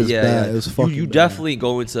 come it down. was bad. It was fucking you bad. definitely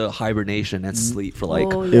go into hibernation and sleep for like.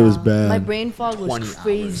 Oh, It was yeah. bad. My brain fog 20 was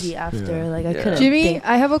crazy after. Yeah. Like I Yeah. couldn't. Jimmy, think.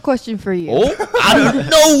 I have a question for you. Oh, out of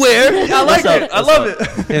nowhere! I like it. I love it.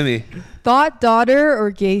 Hit me. Thought daughter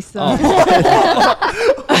or gay son?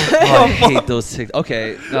 I hate those things.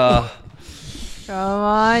 Okay. Come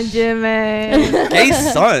on, Jimmy. Gay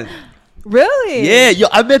son. Really? Yeah, yo,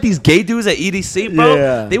 I met these gay dudes at EDC, bro.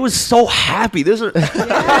 Yeah. They were so happy. Bro,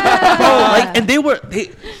 like, and they were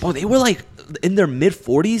like in their mid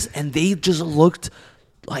 40s, and they just looked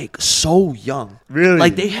like so young. Really?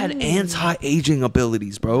 Like they had anti-aging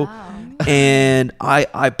abilities, bro. Wow. And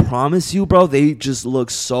I promise you, bro, they just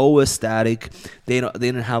looked so ecstatic. They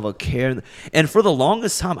didn't have a care. And for the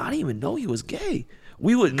longest time, I didn't even know he was gay.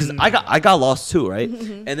 We would, because I got lost too, right?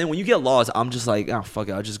 And then when you get lost, I'm just like, oh fuck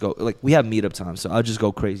it, I'll just go. Like we have meetup time, so I'll just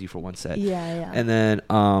go crazy for one set. Yeah. And then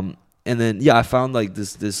I found like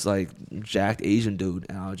this like jacked Asian dude,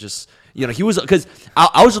 and I was just, he was, because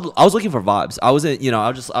I was looking for vibes. I wasn't, I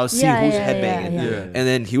was seeing who's headbanging, yeah. and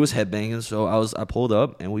then he was headbanging, so I pulled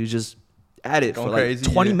up, and we just at it Going for like crazy,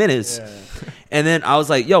 20 yeah. minutes. Yeah. And then I was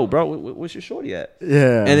like, yo, bro, where's your shorty at?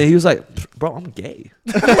 Yeah. And then he was like, bro, I'm gay.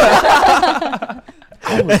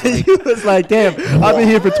 I was like, he was like, damn, I've been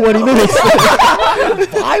here for 20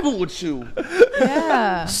 minutes. Bible with you.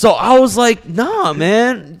 Yeah. So I was like, nah,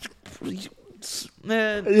 man.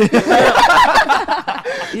 Man.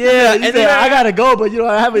 Yeah. And then I gotta go, but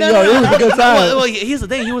I haven't. It was a good time. Well, here's the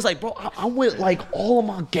thing. He was like, bro, I'm with like all of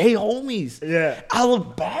my gay homies. Yeah. I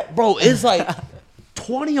look back, bro. It's like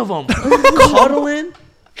 20 of them cuddling,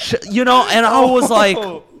 and I was like,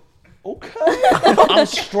 okay, I'm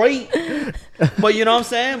straight. But you know what I'm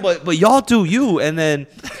saying? But y'all do you. And then,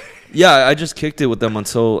 yeah, I just kicked it with them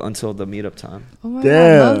until the meetup time. Oh my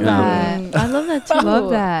Damn. God, I love that. I love that too. Love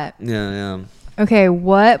that. Yeah. Okay,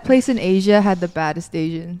 what place in Asia had the baddest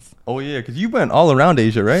Asians? Oh yeah, because you went all around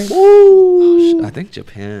Asia, right? I think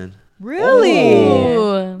Japan. Really?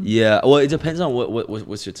 Ooh. Yeah. Well, it depends on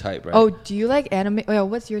what's your type, right? Oh, do you like anime? Oh, yeah,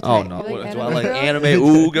 what's your Oh type? no! You Do I like girls? anime?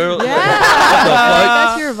 Ooh, girl.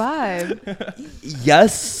 Yeah, that's your vibe,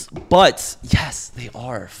 Yes, but yes, they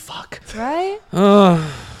are. Fuck. right? Uh,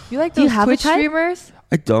 You like Do you those have a Twitch type? streamers?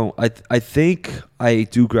 I don't. I think I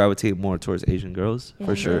do gravitate more towards Asian girls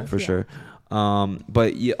for sure.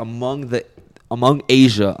 But yeah, among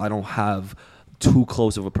Asia, I don't have too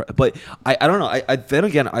close of a but I don't know. I then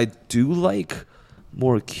again, I do like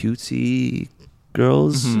more cutesy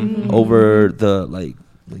girls over the like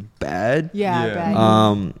bad. Yeah, Yeah.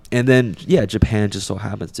 bad. And then Japan just so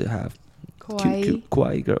happens to have Kawaii. cute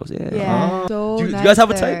kawaii girls. Yeah. Yeah. So Do you nice guys have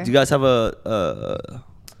a there. type? Do you guys have a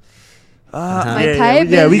My type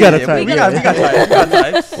Yeah, is- we got a Yeah, type. we got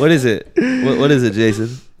types. what is it? What is it, Jason?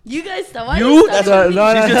 You guys stop. Why You? do you That's start with me?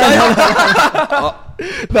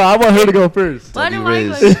 No, I want her to go first. Why Don't do be I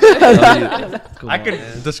raised. go? I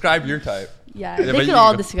could describe your type. Yeah, Yeah, they but could you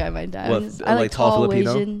all go- describe my dad. What, I like like tall tall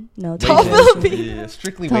Filipino? Asian. No, Tall Asian. Filipino. Yeah,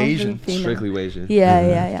 strictly Tall Asian. Filipino. Strictly Asian.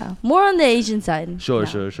 Yeah. More on the Asian side. Sure.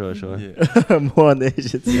 Yeah. More on the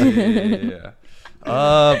Asian side.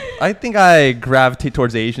 Yeah. I think I gravitate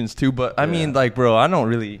towards Asians too, but I mean, like, bro, I don't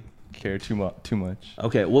really care too much.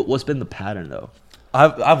 Okay, what's been the pattern though? I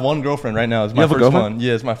have one girlfriend right now. It's my have a first girlfriend? one.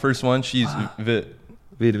 Yeah, it's my first one. She's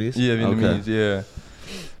Vietnamese? Yeah, Vietnamese. Okay. Yeah.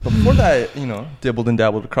 But before that, dibbled and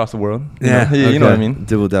dabbled across the world. You know? Yeah, You know what I mean.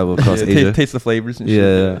 Dibble dabble across Yeah, Asia. taste the flavors and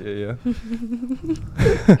Yeah. shit.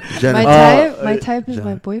 Yeah. My type is Jen.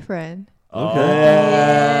 my boyfriend.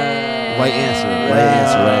 Okay. Right answer.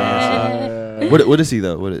 What is he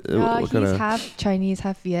though? What kind He's of? half Chinese,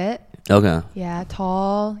 half Viet. Okay. Yeah,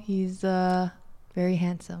 tall. He's very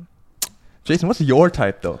handsome. Jason, what's your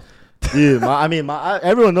type though? Dude,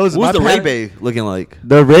 everyone knows. What's my the Ray-Bay looking like?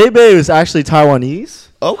 The Ray-Bay is actually Taiwanese.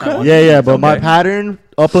 Okay. Yeah, but my pattern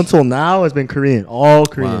up until now has been Korean, all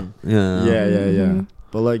Korean. Wow. Yeah. Mm-hmm.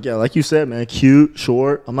 But like you said, man, cute,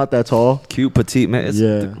 short. I'm not that tall. Cute, petite, man. It's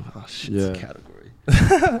Yeah. Oh, shit, Yeah. it's a category.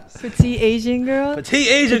 Petite Asian girl. Petite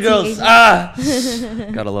Asian girls.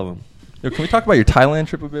 Asian. Gotta love them. Yo, can we talk about your Thailand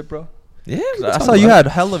trip a bit, bro? Yeah. I saw you had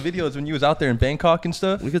hella videos when you was out there in Bangkok and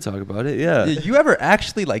stuff. We could talk about it. Yeah. You ever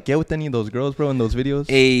actually like get with any of those girls, bro, in those videos?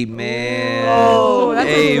 Amen. Oh, that's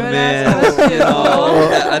a good Amen. ass question. You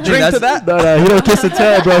know, I think Drink that's- to that. No, he don't kiss and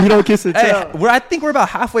tell, bro. He don't kiss and Hey, tell. I think we're about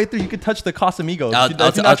halfway through. You could touch the Casamigos. I'll If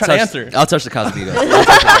you're not trying to answer. I'll touch the Casamigos.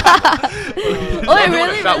 Oh, wait,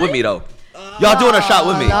 really? Shot with me though. Y'all doing a shot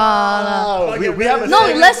with me? We have a No,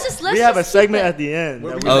 segment- let's we have a just segment keep it. at the end.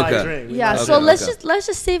 that we Okay. might drink. Yeah, Okay, so let's okay.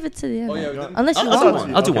 just save it to the end. Oh, yeah, Unless you I'll do want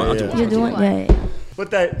one. I'll do one. I'll do Okay, one. You're doing, yeah.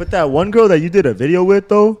 But that one girl that you did a video with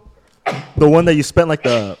though, the one that you spent like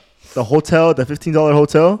the hotel, the $15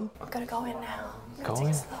 hotel. I'm gonna go in now. Go in.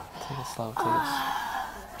 Take it slow.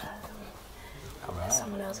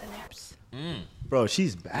 Someone else in there. Bro,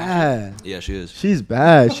 she's bad. Yeah, she is. She's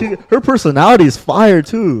bad. Her personality is fire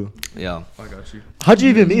too. Yeah. I got you. How'd you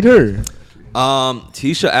even meet her?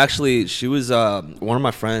 Tisha actually, she was one of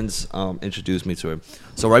my friends introduced me to her.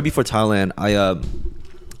 So right before Thailand, I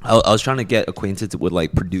was trying to get acquainted with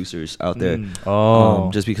like producers out there.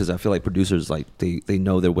 Just because I feel like producers like they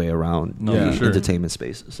know their way around Yeah, the sure. entertainment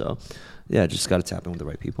space. So yeah, just got to tap in with the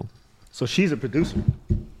right people. So she's a producer.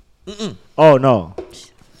 Oh no.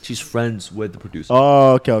 She's friends with the producer.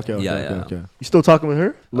 Oh, okay. Yeah. You still talking with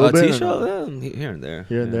her? A little bit or Tisha, no? here and there.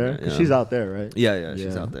 Here and there. 'Cause yeah. she's out there, right? Yeah,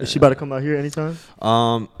 she's out there. Is she about to come out here anytime?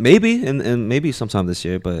 Maybe and maybe sometime this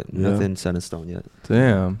year, but Yeah. nothing set in stone yet.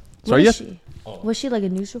 Damn. So What are you? is she? Was she like a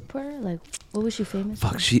news reporter? Like, what was she famous for?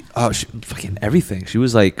 Fuck, she fucking everything. She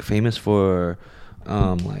was like famous for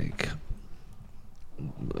like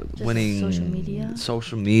Just winning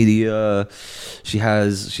social media? She's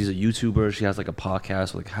a YouTuber. She has like a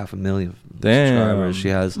podcast with like 500,000 Damn. subscribers. She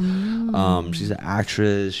has she's an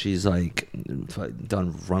actress. She's like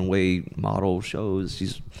done runway model shows.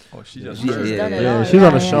 She's Oh, she just. Yeah, She's done it Yeah, all. she's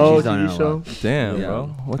on a Yeah, show, She's done it TV a show. lot. Damn, Yeah. bro.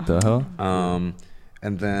 What the hell?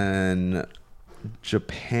 And then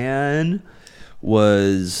Japan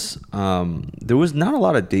was there was not a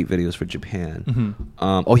lot of date videos for Japan.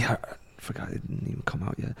 Oh yeah, I forgot it didn't even come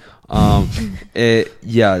out yet.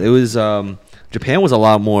 It was Japan was a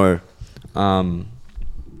lot more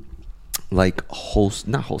like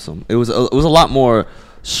not wholesome. It was a lot more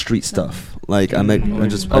street stuff. Like I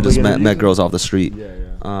just met girls off the street.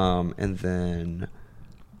 And then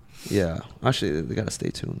actually they gotta stay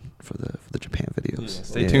tuned for the Japan videos.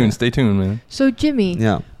 Stay tuned, man. So Jimmy,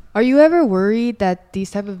 Yeah. are you ever worried that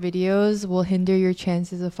these type of videos will hinder your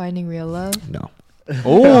chances of finding real love? No.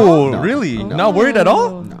 Oh, No. really? No. Not worried at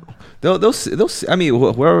all? No. They'll see, I mean,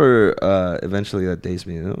 whoever eventually that dates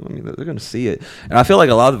me, I mean, they're gonna see it. And I feel like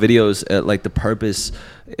a lot of the videos, like the purpose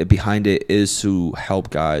behind it is to help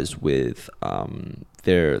guys with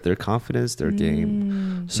their confidence, their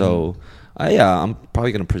game. So. I'm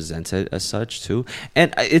probably gonna present it as such too,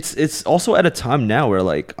 and it's also at a time now where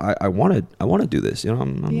like I want to do this. You know, I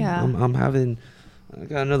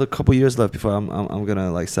got another couple years left before I'm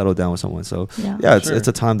gonna like settle down with someone. So it's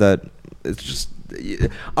a time that it's just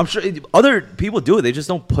I'm sure other people do it. They just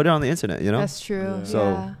don't put it on the internet. You know, That's true. Yeah.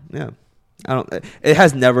 so I don't. It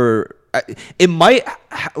has never. It might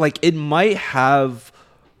have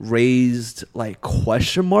raised like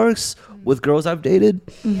question marks with girls I've dated.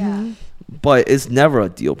 Yeah. But it's never a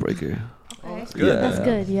deal breaker. Good. That's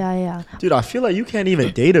good. Yeah. Dude, I feel like you can't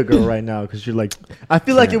even date a girl right now because you're like, I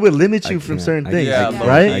feel like it would limit you from can't. certain I things, can't. Yeah,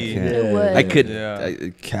 right? I can't. It would. I could Yeah.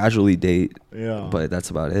 casually date, Yeah. but that's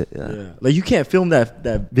about it. Yeah. Yeah. Like you can't film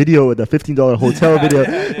that video with the $15 hotel video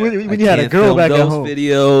when you had a can't girl film back at those home.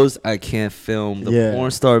 videos. I can't film the Yeah.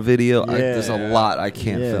 porn star video. There's a Yeah. lot I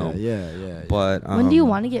can't film. Yeah. But When do you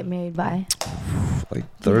want to get married by? like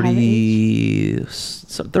Do you have an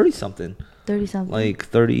 30 something, 30 something. like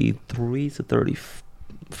 33 to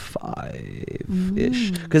 35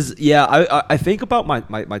 ish. Because I think about my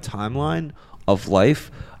timeline of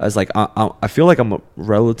life as like I feel like I'm a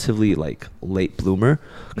relatively like late bloomer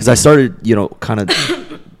because I started kind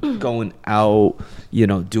of going out,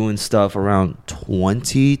 doing stuff around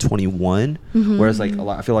 20, 21, whereas like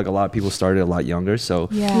I feel like a lot of people started a lot younger, so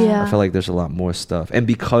Yeah. I feel like there's a lot more stuff, and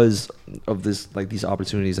because of this, like these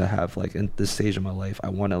opportunities I have, like in this stage of my life, I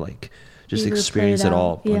want to like just You would play experience it it out.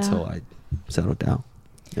 all Yeah. until I settle down.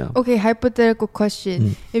 Yeah. Okay, hypothetical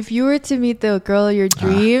question. If you were to meet the girl of your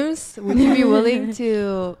dreams, would you be willing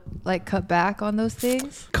to like cut back on those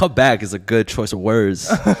things? Cut back is a good choice of words.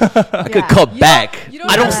 I could Yeah. cut You back. don't- you don't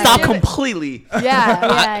I don't have to stop give it- completely.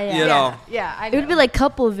 Yeah. You know. Yeah, I It would be like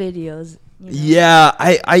couple videos. You know?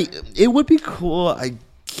 Yeah, it would be cool. I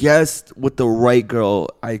guess with the right girl,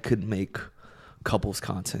 I could make couples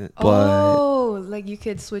content, but Oh, like you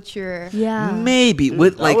could switch your. Yeah. maybe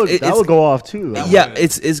with like that would go off too. That yeah,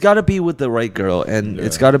 it's got to be with the right girl, and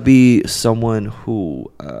it's got to be someone who.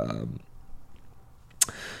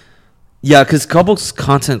 Yeah, because couples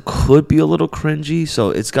content could be a little cringy,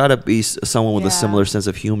 so it's got to be someone with a similar sense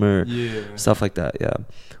of humor, stuff like that. Yeah,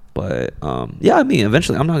 but yeah, I mean,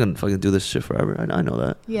 eventually, I'm not gonna fucking do this shit forever. I know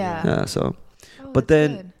that. Yeah. So, Oh, but that's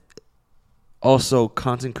then good. also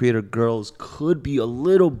content creator girls could be a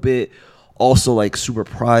little bit also like super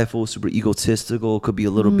prideful, super egotistical. Could be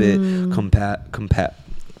a little bit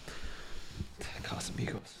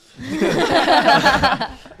Casamigos.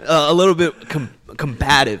 A little bit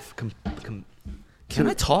combative. Can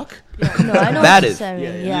I talk? No, I know what you're Combative.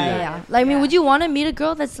 saying. Yeah. Like, I mean, would you want to meet a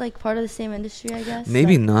girl that's like part of the same industry? I guess.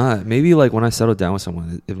 Maybe like, not. Maybe like when I settle down with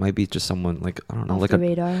someone, it might be just someone like I don't know, off like the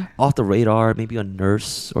radar. off the radar. Maybe a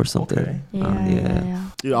nurse or something. Okay. Yeah.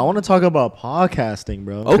 Dude, I want to talk about podcasting,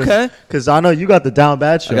 bro. Okay. Because I know you got the Down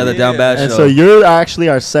Bad show. I got the down bad and show. so you're actually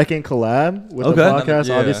our second collab with the Okay. podcast,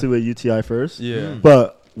 Yeah. obviously with UTI first. Yeah.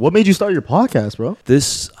 But what made you start your podcast, bro?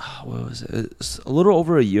 This what was it? It's a little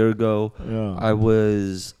over a year ago. Yeah. I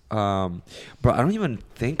was bro, I don't even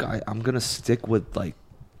think I'm gonna stick with like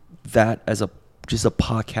that as just a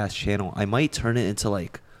podcast channel. I might turn it into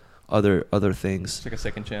like other things. It's like a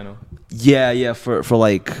second channel. Yeah, for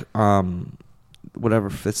like whatever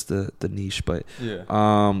fits the niche. But Yeah.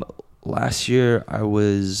 last year I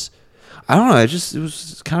don't know, it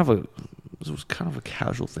was kind of a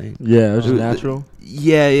casual thing. Yeah, it was just It- natural.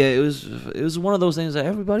 Yeah, it was one of those things that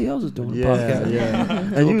everybody else was doing. Yeah, podcast. yeah.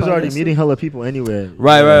 And you was already Podcast. meeting hella people anyway.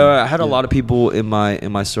 Right. I had a Yeah. lot of people in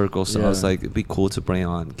my circle, so I was Yeah. like, it'd be cool to bring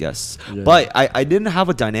on guests. Yeah. But I didn't have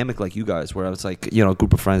a dynamic like you guys, where I was like, a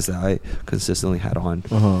group of friends that I consistently had on.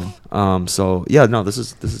 So yeah, no, this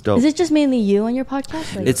is dope. Is it just mainly you on your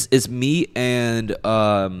podcast? Like, It's me and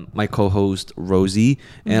my co-host Rosie,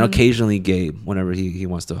 and occasionally Gabe whenever he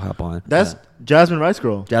wants to hop on. That's Jasmine Rice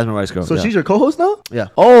Girl. Jasmine Rice Girl. So yeah. she's your co-host now? Yeah.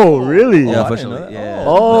 Oh, really? Yeah, I didn't officially. know that. Yeah.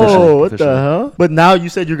 Oh, Officially, what officially. the hell? But now you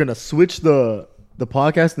said you're gonna switch the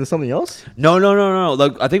podcast into something else? No.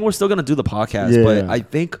 Like, I think we're still gonna do the podcast, Yeah. but I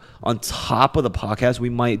think on top of the podcast,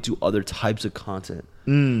 we might do other types of content.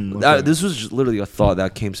 Okay. This was just literally a thought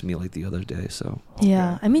that came to me like the other day. So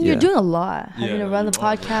yeah. I mean, you're Yeah. doing a lot. Having to Yeah, run the you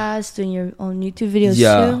are. podcast, doing your own YouTube videos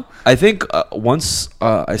yeah, too. I think once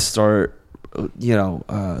I start,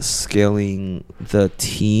 scaling the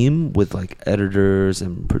team with like editors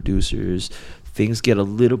and producers, things get a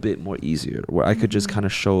little bit more easier. Where I could just kind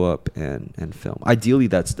of show up and film. Ideally,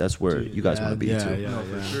 that's where you guys want to be too. No,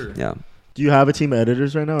 for sure. Yeah. Do you have a team of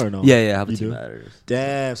editors right now or no? Yeah, I have a You team do? of editors.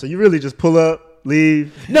 Damn. So you really just pull up,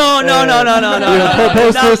 leave. No.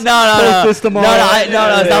 Post this- post this tomorrow.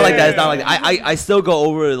 No, it's not like that. It's not like that. I still go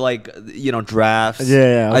over like drafts.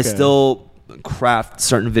 Yeah, I okay. still craft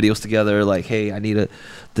certain videos together. Like, hey, I need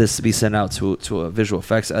this to be sent out to a visual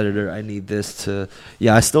effects editor. I need this to.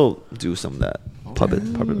 Yeah, I still do some of that puppet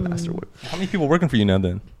master work. How many people working for you now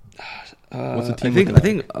then? What's the team I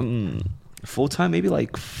looking think full time maybe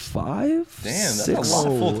like 5. Damn, that's six. a lot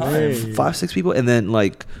full time. Hey. 5-6 people, and then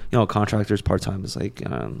like contractors part time is like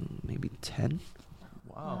maybe 10.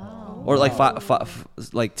 Wow. Or like five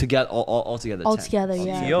like together all together. All 10. together,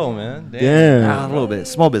 yeah. Yo, man. Damn. A little bit.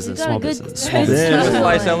 Small business. You got Small a good- business. good Small business. Damn.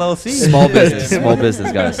 Slice LLC. Small business. Small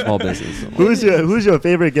business, guys. Small business. Who's your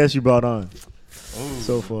favorite guest you brought on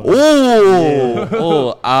so far?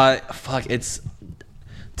 Fuck.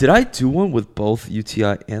 Did I do one with both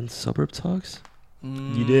UTI and Suburb Talks?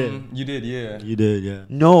 You did. You did, yeah. You did, yeah.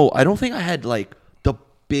 No, I don't think I had like the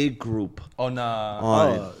big group Oh, nah.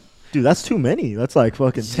 on. Oh, dude, that's too many. That's like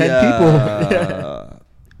fucking 10 people. Yeah.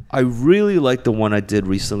 I really like the one I did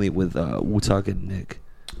recently with Wu-Tag and Nick.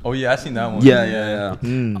 Oh, yeah, I seen that one. Yeah.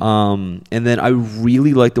 Mm. And then I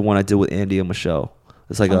really like the one I did with Andy and Michelle.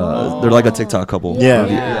 It's like they're like a TikTok couple. Yeah.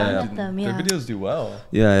 I love them, Their yeah. videos do well.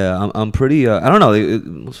 Yeah. I'm pretty. I don't know.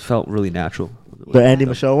 It felt really natural. The Andy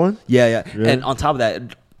Michelle one? Yeah. Really? And on top of that,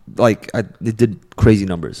 like it did crazy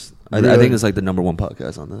numbers. I Really? think it's like the #1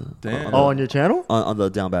 podcast on the Damn. Oh, on your channel? on the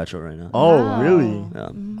Down Bad show right now. Oh, Wow. really? Yeah.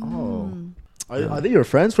 Oh. Are they your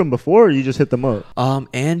friends from before, or you just hit them up?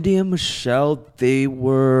 Andy and Michelle, they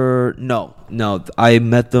were no. I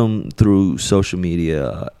met them through social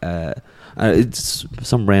media. It's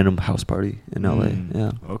some random house party in LA.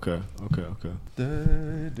 Yeah. Okay.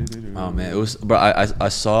 Oh man, it was. Bro, I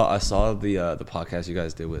saw the podcast you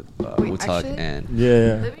guys did with Utak actually? and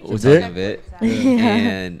Yeah. Utak it? and Vit,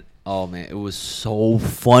 and oh man, it was so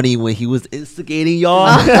funny when he was instigating y'all.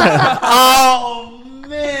 Oh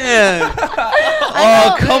man.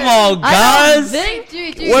 Oh come on, guys.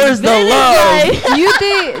 Where's the love?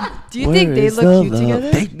 Do you think they look cute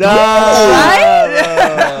together?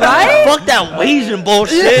 Right? Fuck that Asian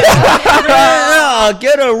bullshit. Yeah,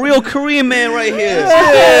 get a real Korean man right here.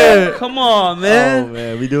 Yeah. Come on, man. Oh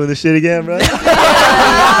man, we doing this shit again, bro?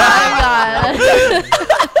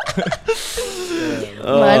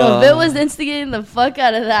 I know Bill was instigating the fuck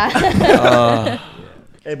out of that.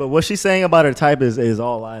 Hey, but what she's saying about her type is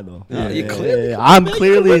all lie though. You clearly I'm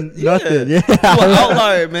clearly nothing. Yeah. You an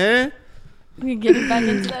outlier, man. We're getting back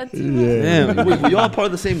into that too. Yeah. Man, were y'all part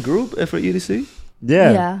of the same group for EDC?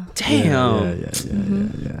 Yeah. Damn. Yeah.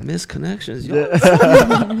 Misconnections. Y'all.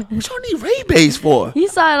 What y'all need Ray Base for? He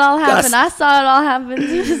saw it all happen. I saw it all happen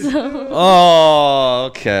too. So.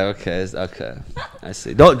 Oh, okay. I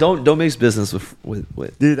see. Don't mix business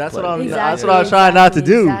with. Dude, that's what I'm. Exactly, That's what I'm trying not to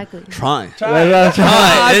do. Exactly. Trying. That's what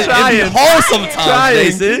I'm trying. It's hard sometimes,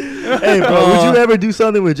 Jason. Hey, bro, would you ever do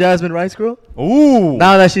something with Jasmine Rice Girl? Ooh.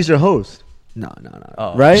 Now that she's your host, No.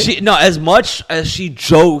 Oh. right? As much as she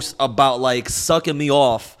jokes about like sucking me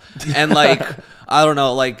off and like I don't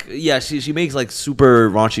know, like she makes like super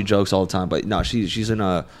raunchy jokes all the time, but no, she's in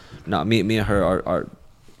a me and her are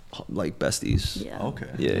like besties. Yeah. Okay.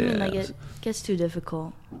 Yeah. I mean, like it gets too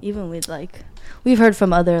difficult. Even with like, we've heard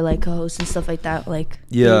from other like hosts and stuff like that. Like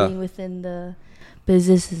dating within the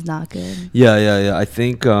business is not good. Yeah. I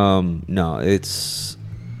think no, it's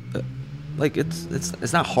like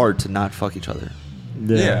it's not hard to not fuck each other.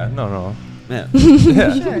 Yeah. No. Yeah.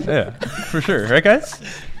 Yeah, for sure. Right, guys?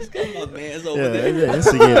 Come man's Yeah,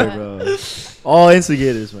 instigator, bro. All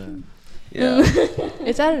instigators, man. Yeah.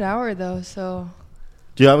 It's at an hour though, so.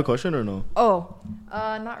 Do you have a question or no? Oh,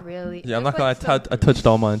 not really. Yeah, I'm not There's, gonna lie. I touched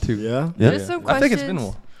all mine too. Yeah. There's some I think it's been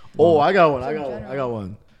questions. one. Oh, I got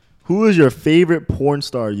one. Who is your favorite porn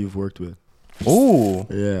star you've worked with? Ooh.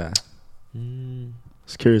 Yeah.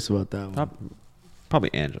 Just curious about that one.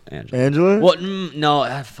 Probably Angela. Angela? Well,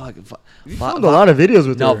 no, fuck. You filmed a lot of videos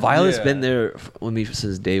with No, her. Violet's Yeah. been there with me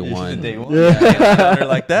since day one. Day one. Yeah. Or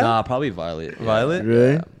like that. Nah, probably Violet. Yeah. Violet?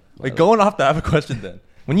 Really? Like going off that, I have a question then.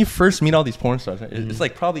 When you first meet all these porn stars, it's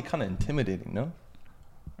like probably kind of intimidating, no?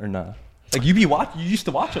 Or not? Like you used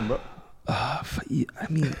to watch them, bro. I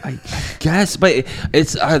mean, I guess, but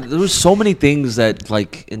it's there was so many things that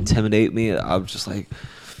like intimidate me. I was just like,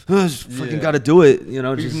 just fucking got to do it, you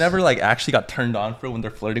know. You've Just never like actually got turned on for when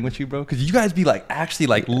they're flirting with you, bro? Because you guys be like actually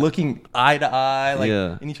like looking eye to eye, like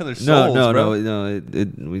in each other's souls, bro. we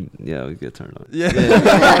get turned on. Yeah.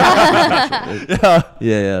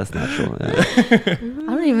 Yeah, it's natural. Yeah.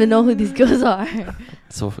 I don't even know who these girls are.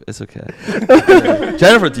 So it's okay.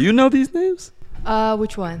 Jennifer, do you know these names?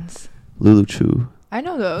 Which ones? Lulu Chu, I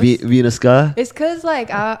know those. Venus Guy. It's cause like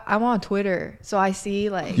I'm on Twitter, so I see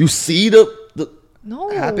like You see the no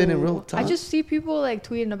happen in real time? I just see people like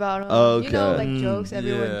tweeting about them. Okay. You know, like jokes.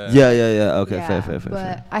 Everyone. Yeah. Okay, Yeah, fair.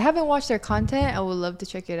 But I haven't watched their content. I would love to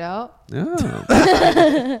check it out. Yeah.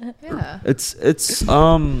 Yeah. It's Dude, it's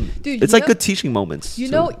you like know- good teaching moments. You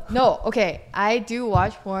too. know, no, okay. I do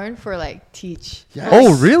watch porn for like teach. Yes.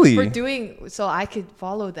 Oh, really? For doing so I could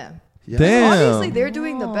follow them. Yeah. Damn. Obviously, they're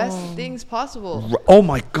doing the best things possible. Oh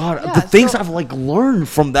my god, Yeah, the things so- I've like learned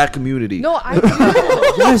from that community. No, I do.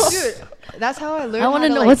 Yes. Dude, that's how I learned. I wanna how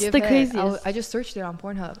to, know like, what's give the head. craziest. I just searched it on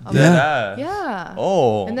Pornhub. I'm Yeah. like, yeah.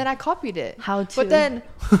 Oh. And then I copied it. How to? But then,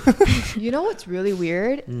 you know what's really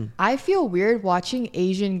weird? I feel weird watching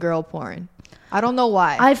Asian girl porn. I don't know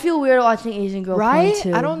why. I feel weird watching Asian girl right? porn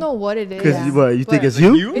too. I don't know what it is. Because you think But- it's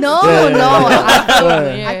you? No, Yeah. I feel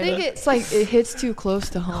weird. I think it's like it hits too close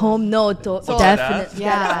to home. home. No, definitely.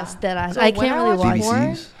 Yeah. Deadass. So I when can't really watch.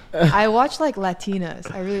 porn, BBCs. I watch like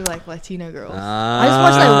Latinas. I really like Latina girls. I just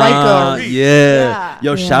watch, like, white girls. Yeah. Yeah.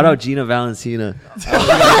 Yo, Yeah. shout out Gina Valentina.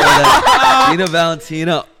 Gina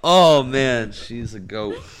Valentina. Oh man, she's a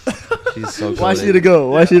goat. She's so. Why goated. she to go?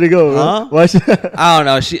 Why she to go? Huh? Why she? I don't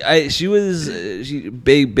know. She was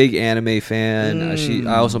big anime fan.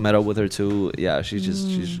 I also met up with her too. Yeah, she's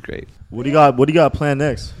just great. What do you got planned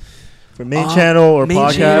next? For main channel or Main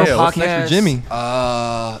podcast? channel, Yeah, what's next for Jimmy?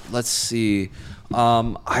 Let's see.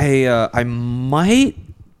 I might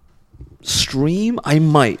stream. I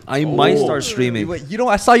might start streaming. Wait, you know,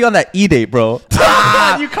 I saw you on that E-date, bro.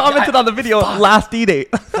 You commented on the video last E-date.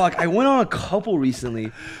 Fuck, I went on a couple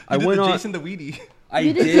recently. I You did went the on. Jason the Weedy. I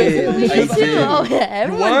You did did. Jason I Lee too? did. Oh yeah,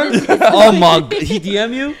 everyone did Jason Oh Lee. my god, he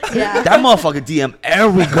DM you? Yeah. That motherfucker DM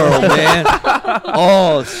every girl, man.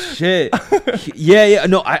 Oh shit. Yeah.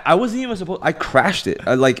 No, I wasn't even supposed. I crashed it.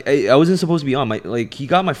 I wasn't supposed to be on. He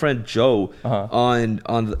got my friend Joe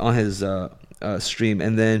on his stream,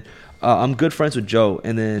 and then I'm good friends with Joe,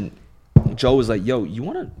 and then Joe was like, "Yo, you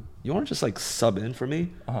wanna just like sub in for me?"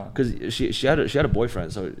 Because she had a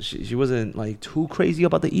boyfriend, so she wasn't like too crazy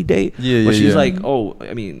about the date. But she's like, "Oh,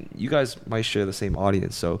 I mean, you guys might share the same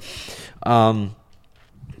audience, so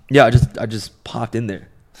yeah, I just popped in there."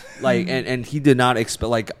 Like and he did not expect.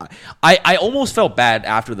 Like I almost felt bad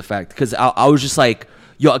after the fact because I was just like,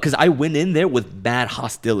 yo, because I went in there with bad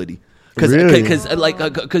hostility. Really?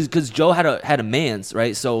 Because Joe had a man's,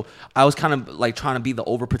 right, so I was kind of like trying to be the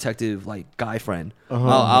overprotective like guy friend.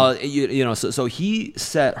 So he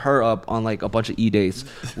set her up on like a bunch of dates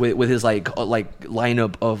with his like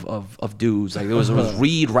lineup of dudes. Like there was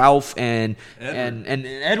Reed, Ralph, and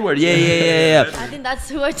Edward. Yeah. I think that's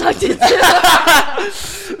who I talked to.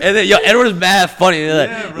 And then Edward's mad funny. They're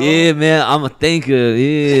like, yeah, man, I'm a thinker.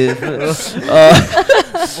 Yeah.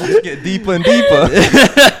 Let's get deeper and deeper.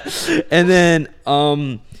 And then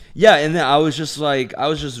I was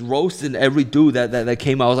just roasting every dude that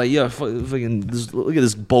came out. I was like, yeah, fucking look at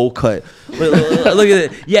this bowl cut. Look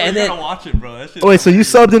at it. Yeah, and You then gotta watch it, bro. That shit- Oh, wait, so you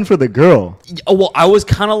subbed in for the girl? well, I was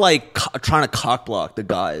kind of like trying to cock block the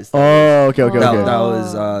guys. Oh, okay. That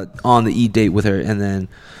was on the date with her, and then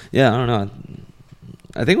I don't know.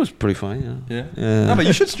 I think it was pretty funny. Yeah. Yeah. No, but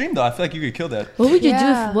you should stream though. I feel like you could kill that. What would you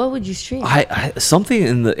Yeah. do? What would you stream? I something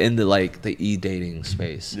in the like the dating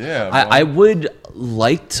space. Yeah, bro. I would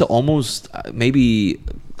like to almost maybe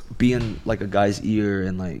be in like a guy's ear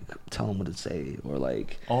and like tell him what to say, or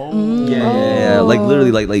like yeah, like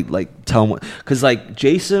literally like tell him what, because like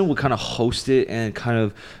Jason would kind of host it and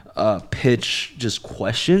kind of pitch just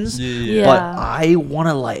questions. Yeah. But I want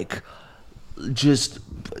to like just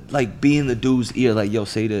like be in the dude's ear, like, yo,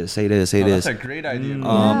 say this. That's a great idea. Bro.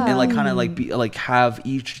 And like kind of like be like have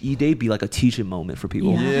each day be like a teaching moment for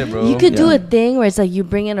people. Yeah, bro. You could do Yeah. a thing where it's like you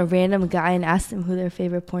bring in a random guy and ask them who their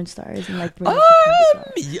favorite porn star is, and like bring up the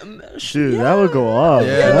porn star. Dude, that would go off.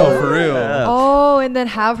 Yeah, no, for real. Oh, and then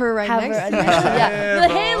have her right Have next her to you. next to- yeah. Be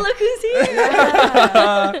like, hey, look who's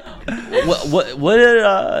here. What did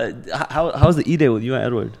how's the day with you and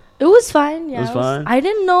Edward? It was fine. Yeah, It was fine? I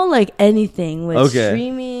didn't know like anything with Okay.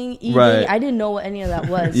 streaming, eating. Right. I didn't know what any of that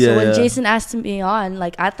was. Yeah, so when yeah. Jason asked me on,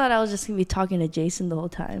 like I thought I was just gonna be talking to Jason the whole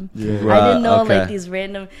time. Yeah. I didn't know okay. like these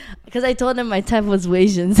random, because I told him my type was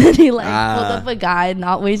Asians, and he like pulled up a guy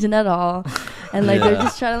not Asian at all, and like they're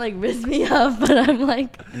just trying to like riz me up, but I'm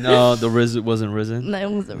like, No, the wasn't risen. no,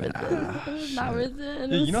 it wasn't risen. It was not risen. It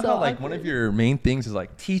Dude, was you know so how like one awkward. of your main things is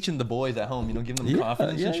like teaching the boys at home, giving them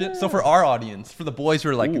confidence and yeah, shit. yeah. So for our audience, for the boys who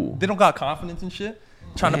are like Ooh. they don't got confidence and shit,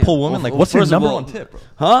 trying Damn. to pull women, Well, like what's your first of number all- one tip, bro?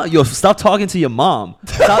 Huh? Yo, stop talking to your mom.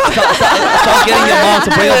 Stop getting your mom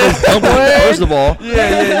to bring up this dumb one, first of all.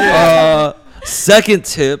 Yeah. Second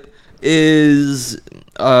tip is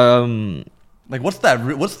Like what's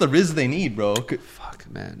the riz they need, bro? fuck,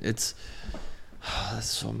 man. It's that's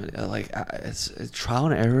so many. It's trial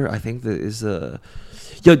and error. I think that is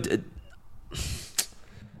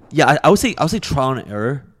yeah. I would say trial and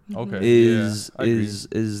error. Okay. Is yeah, I agree.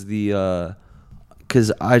 is the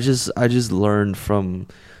because I just learned from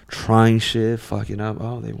trying shit, fucking up.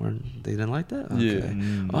 Oh, they didn't like that. Okay.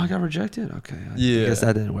 Yeah. Oh, I got rejected. Okay. I Yeah. guess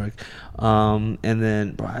that didn't work. And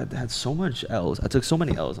then, bro, I had so much L's. I took so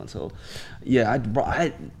many L's until,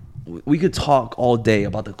 we could talk all day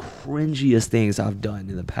about the cringiest things I've done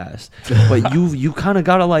in the past, but you kind of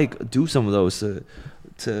gotta like do some of those to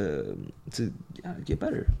get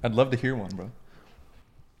better. I'd love to hear one, bro.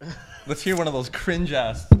 Let's hear one of those cringe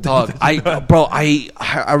ass. Dog, I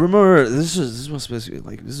remember this was basically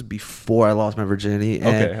like this is before I lost my virginity.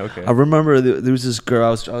 And Okay. I remember there was this girl.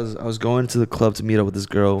 I was going to the club to meet up with this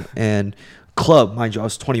girl, and club, mind you, I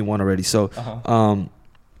was 21 already. So,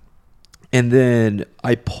 and then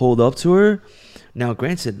I pulled up to her. Now,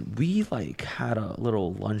 granted, we like had a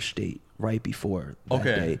little lunch date right before that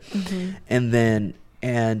day,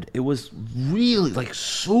 and it was really like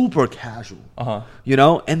super casual, you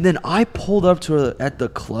know. And then I pulled up to her at the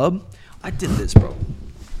club. I did this, bro.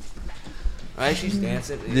 Right, she's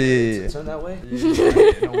dancing. Yeah. Turn that way. I did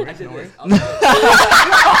this.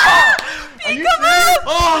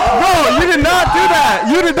 Bro, you did not do that.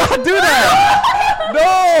 You did not do that.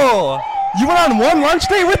 No. You went on one lunch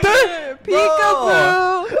date with her?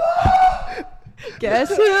 Peekaboo. Guess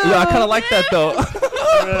who? Yeah, I kind of like that though.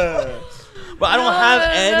 But I don't have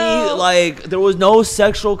any, like, there was no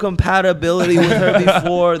sexual compatibility with her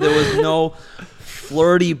before. There was no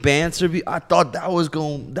flirty banter. I thought that was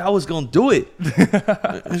gonna do it.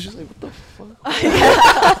 And she's like, what the fuck?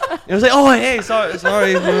 It was like, oh hey, sorry. That's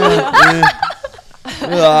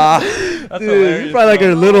Dude, hilarious, you probably like bro.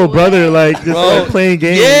 her little brother, like just like playing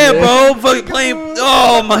games. Yeah, bro, fucking playing.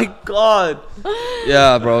 Oh my god.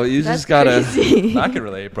 Yeah, bro, you That's just gotta. crazy. I can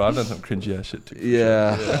relate, bro. I've done some cringy ass shit too.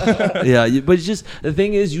 Yeah, but it's just the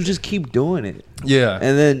thing is, you just keep doing it, Yeah.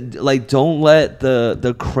 and then like don't let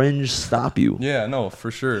the cringe stop you. Yeah, no,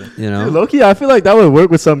 for sure. You know. Dude, low-key, I feel like that would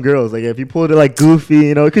work with some girls. Like if you pulled it like goofy,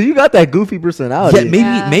 you know, because you got that goofy personality.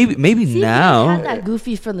 Yeah, maybe See, you now. had that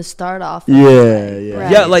goofy from the start off. Yeah, yeah.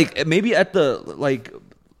 Right. Yeah, like maybe at the like,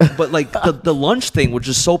 but like the lunch thing was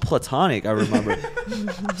just so platonic. I remember,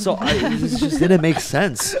 so it just didn't make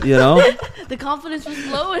sense. You know. The confidence was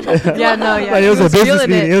low. Yeah, no, yeah. Like, it was he a business feeling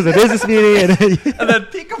meeting. It was a business meeting, and then And then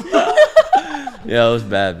peekaboo. Yeah, it was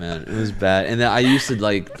bad, man. It was bad. And then I used to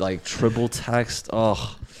like triple text.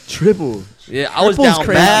 Oh, triple. yeah, I was Triple's down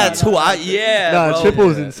crazy. bad too. Bro. Triple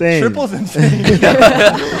is insane. Triple's insane.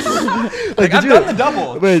 Like, I've done the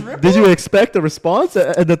double. Wait, did you expect a response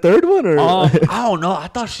at the third one, or? I don't know. I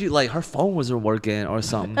thought she like her phone wasn't working or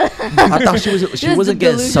something. I thought she wasn't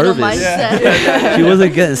getting service. Yeah. She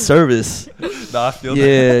wasn't getting service. Nah, I feel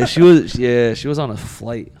that. Yeah, she was on a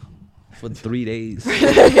flight for 3 days.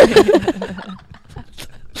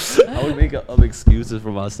 I would make up excuses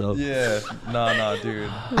for myself. Yeah. Nah, dude.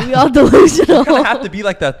 We all delusional. Kind of have to be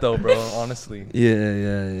like that though, bro. Honestly.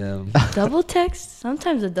 Yeah. Double text?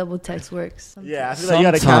 Sometimes a double text works. Yeah, I feel like you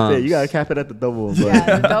gotta cap it. Sometimes. You gotta cap it at the double. But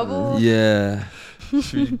Yeah, double. Yeah.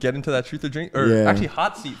 Should we get into that truth or drink? Or Yeah. actually,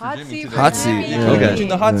 hot seat for Hot Jimmy seat today. for Hot seat. Jimmy. Yeah. Okay. Mention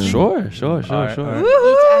the hot seat. Sure. All right, all right.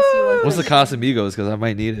 Each ask you one What's the question. Casamigos? Because I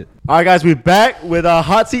might need it. all right, guys, we back with a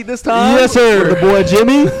hot seat this time. Yes, sir. With the boy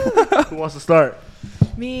Jimmy. Who wants to start?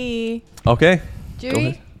 Me. Okay.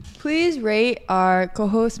 Jimmy, please rate our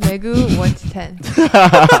co-host Megu 1 to 10.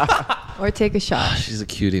 Or take a shot. She's a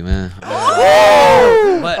cutie, man.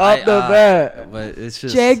 But Off the bat. But it's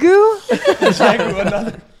just. Jagu?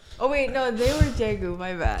 Another. Oh wait, no, they were Jagu.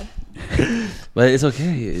 My bad. But it's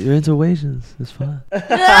okay. You're into Asians. It's fine.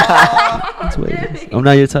 Into Asians. I'm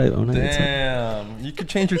not your type. Damn. You could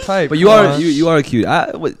change your type. But you are you are cute.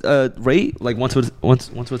 Rate like 1 to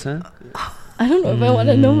 10. I don't know if I want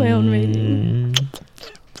to know my own rating.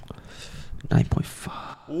 9.5.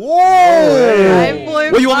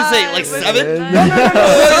 Whoa. What you want to say? Like 7? Yo,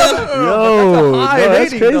 high bro,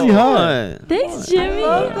 that's rating, crazy though. high. Thanks, Jimmy.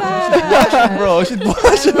 Blushing, bro. She's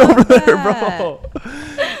blushing over there, bro.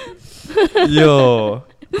 Yo.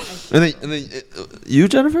 And then you,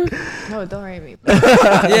 Jennifer? No, don't rate me.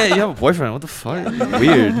 Yeah, you have a boyfriend. What the fuck?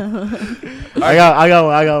 Weird. I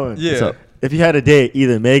got one. Yeah. What's up? If you had a date,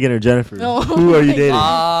 either Megan or Jennifer, Oh who are you dating?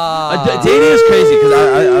 Dating is crazy because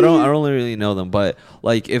I don't really know them, but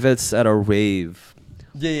like if it's at a rave,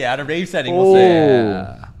 Yeah, at a rave setting, Oh. we'll say.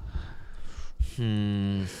 yeah.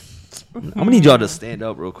 I'm gonna need y'all to stand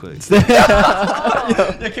up real quick.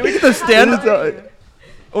 Yeah, can we get the stand? Stand-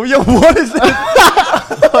 Oh, yo, what is it?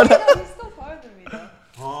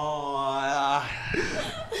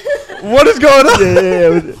 What is going on?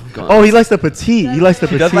 Yeah. Oh, he likes the petite. He likes the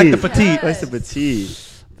petite. He does like the petite. He likes the petite.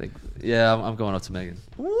 Yeah, I'm going up to Megan.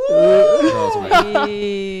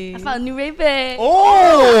 I found a new rave.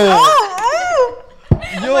 Oh!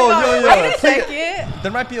 Yo. Wait a second.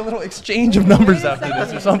 There might be a little exchange of numbers after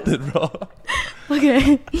this or something, bro.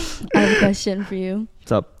 Okay. I have a question for you.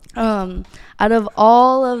 What's up? Out of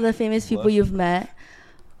all of the famous people you've met,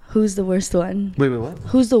 who's the worst one? Wait, what?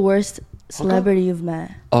 Who's the worst celebrity you've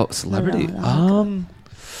met? Oh, celebrity. No.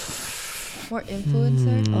 More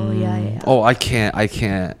influencer? Oh yeah. Oh, I can't.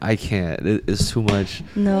 It's too much.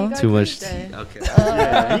 No. You Too gotta much. choose then. Okay.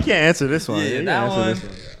 Yeah, you can't answer this one. Yeah, You can't that answer one. this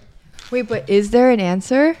one. Wait, but is there an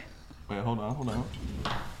answer? Wait, hold on.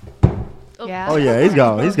 Yeah. Oh yeah, he's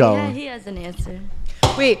going. He's Yeah, going. he has an answer.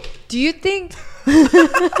 Wait, do you think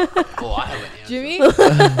Oh, I have an answer. Jimmy?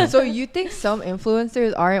 So you think some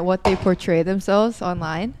influencers aren't what they portray themselves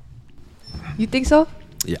online? You think so?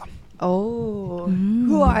 Yeah. Oh,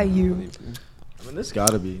 who are you? I mean, there's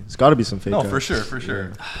gotta be some fake. No, guys. for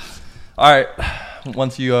sure. All right.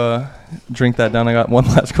 Once you drink that down, I got one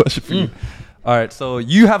last question for you. All right. So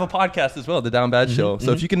you have a podcast as well, the Down Bad Show.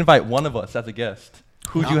 So if you can invite one of us as a guest,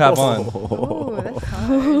 who'd you have on? Oh, that's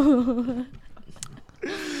hard.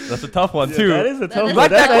 That's a tough one Yeah, too. that is a tough You one. like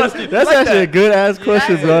that That's question? That's You like actually that? a good ass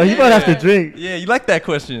question, bro. He might have to drink. Yeah, you like that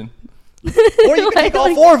question. Or you can take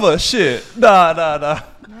all four of us. Shit. Nah. Now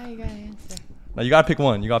you gotta answer. Now you gotta pick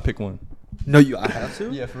one. No, I have to.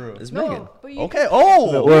 Yeah, for real. It's No, Megan. but you Okay.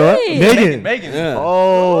 Oh. What? Hey. Megan. Megan. Yeah.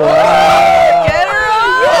 Oh. Wow. get her on.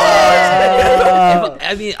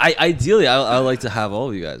 I mean, ideally, I like to have all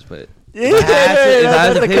of you guys, but Yeah,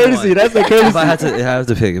 that's the courtesy. That's the courtesy. if I had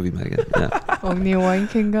to pick, it'd be Megan. Yeah. Only one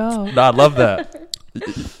can go. Nah, I love that.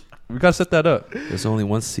 We gotta set that up. There's only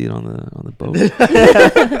one seat on the boat.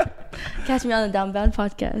 Catch me on the Down Bad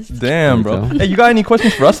podcast. Damn, There bro. you go. Hey, you got any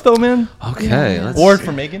questions for us though, man? Okay. Yeah. Let's Or see.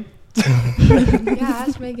 for Megan? Yeah,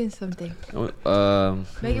 ask Megan something.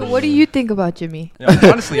 Megan, what do you think about Jimmy? Yeah,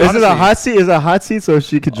 honestly, Is it a hot seat? Is it a hot seat so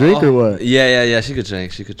she could drink or what? Yeah. She could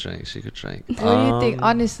drink. She could drink. What do you think,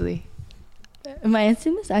 honestly? Am I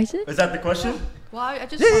answering this, Isaac? Is that the question? Well, I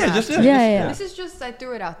just Yeah, wanna just ask. Yeah. This is just I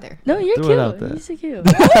threw it out there. No, you're Throw it cute. out there. You're so cute.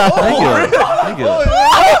 Thank you. Thank you.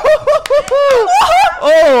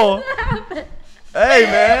 Oh. Hey,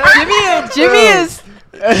 man. Jimmy is.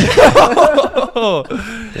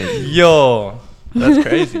 Yo, that's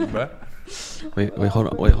crazy, bro. Wait, hold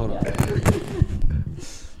on.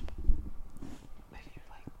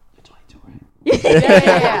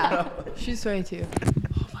 Yeah. She's 22.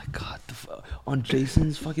 Oh my god, on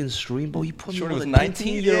Jason's fucking stream, bro, he put Shorty me was with a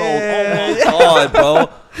 19? 19-year-old. Oh my god,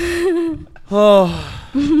 bro.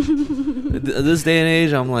 Oh, this day and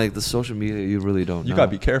age, I'm like the social media. You really don't. You know.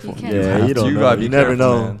 gotta be careful. You can't Yeah, you don't You know. gotta be You never careful,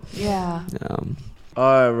 know. man. Yeah. All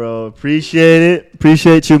right, bro. Appreciate it.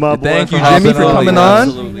 Appreciate you, my boy. Thank you, for Jimmy, hopping for on. coming I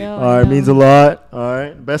on. know, All I right, know. means a lot. All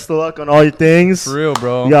right. Best of luck on all your things. For real,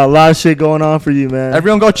 bro. You got a lot of shit going on for you, man.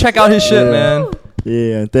 Everyone go check out his shit, Yeah. man.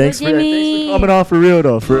 Yeah, thanks for Jimmy. coming on for real,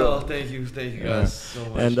 though. For real. Thank you guys so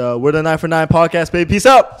much. And we're the 9 for 9 podcast, baby. Peace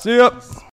out. See ya.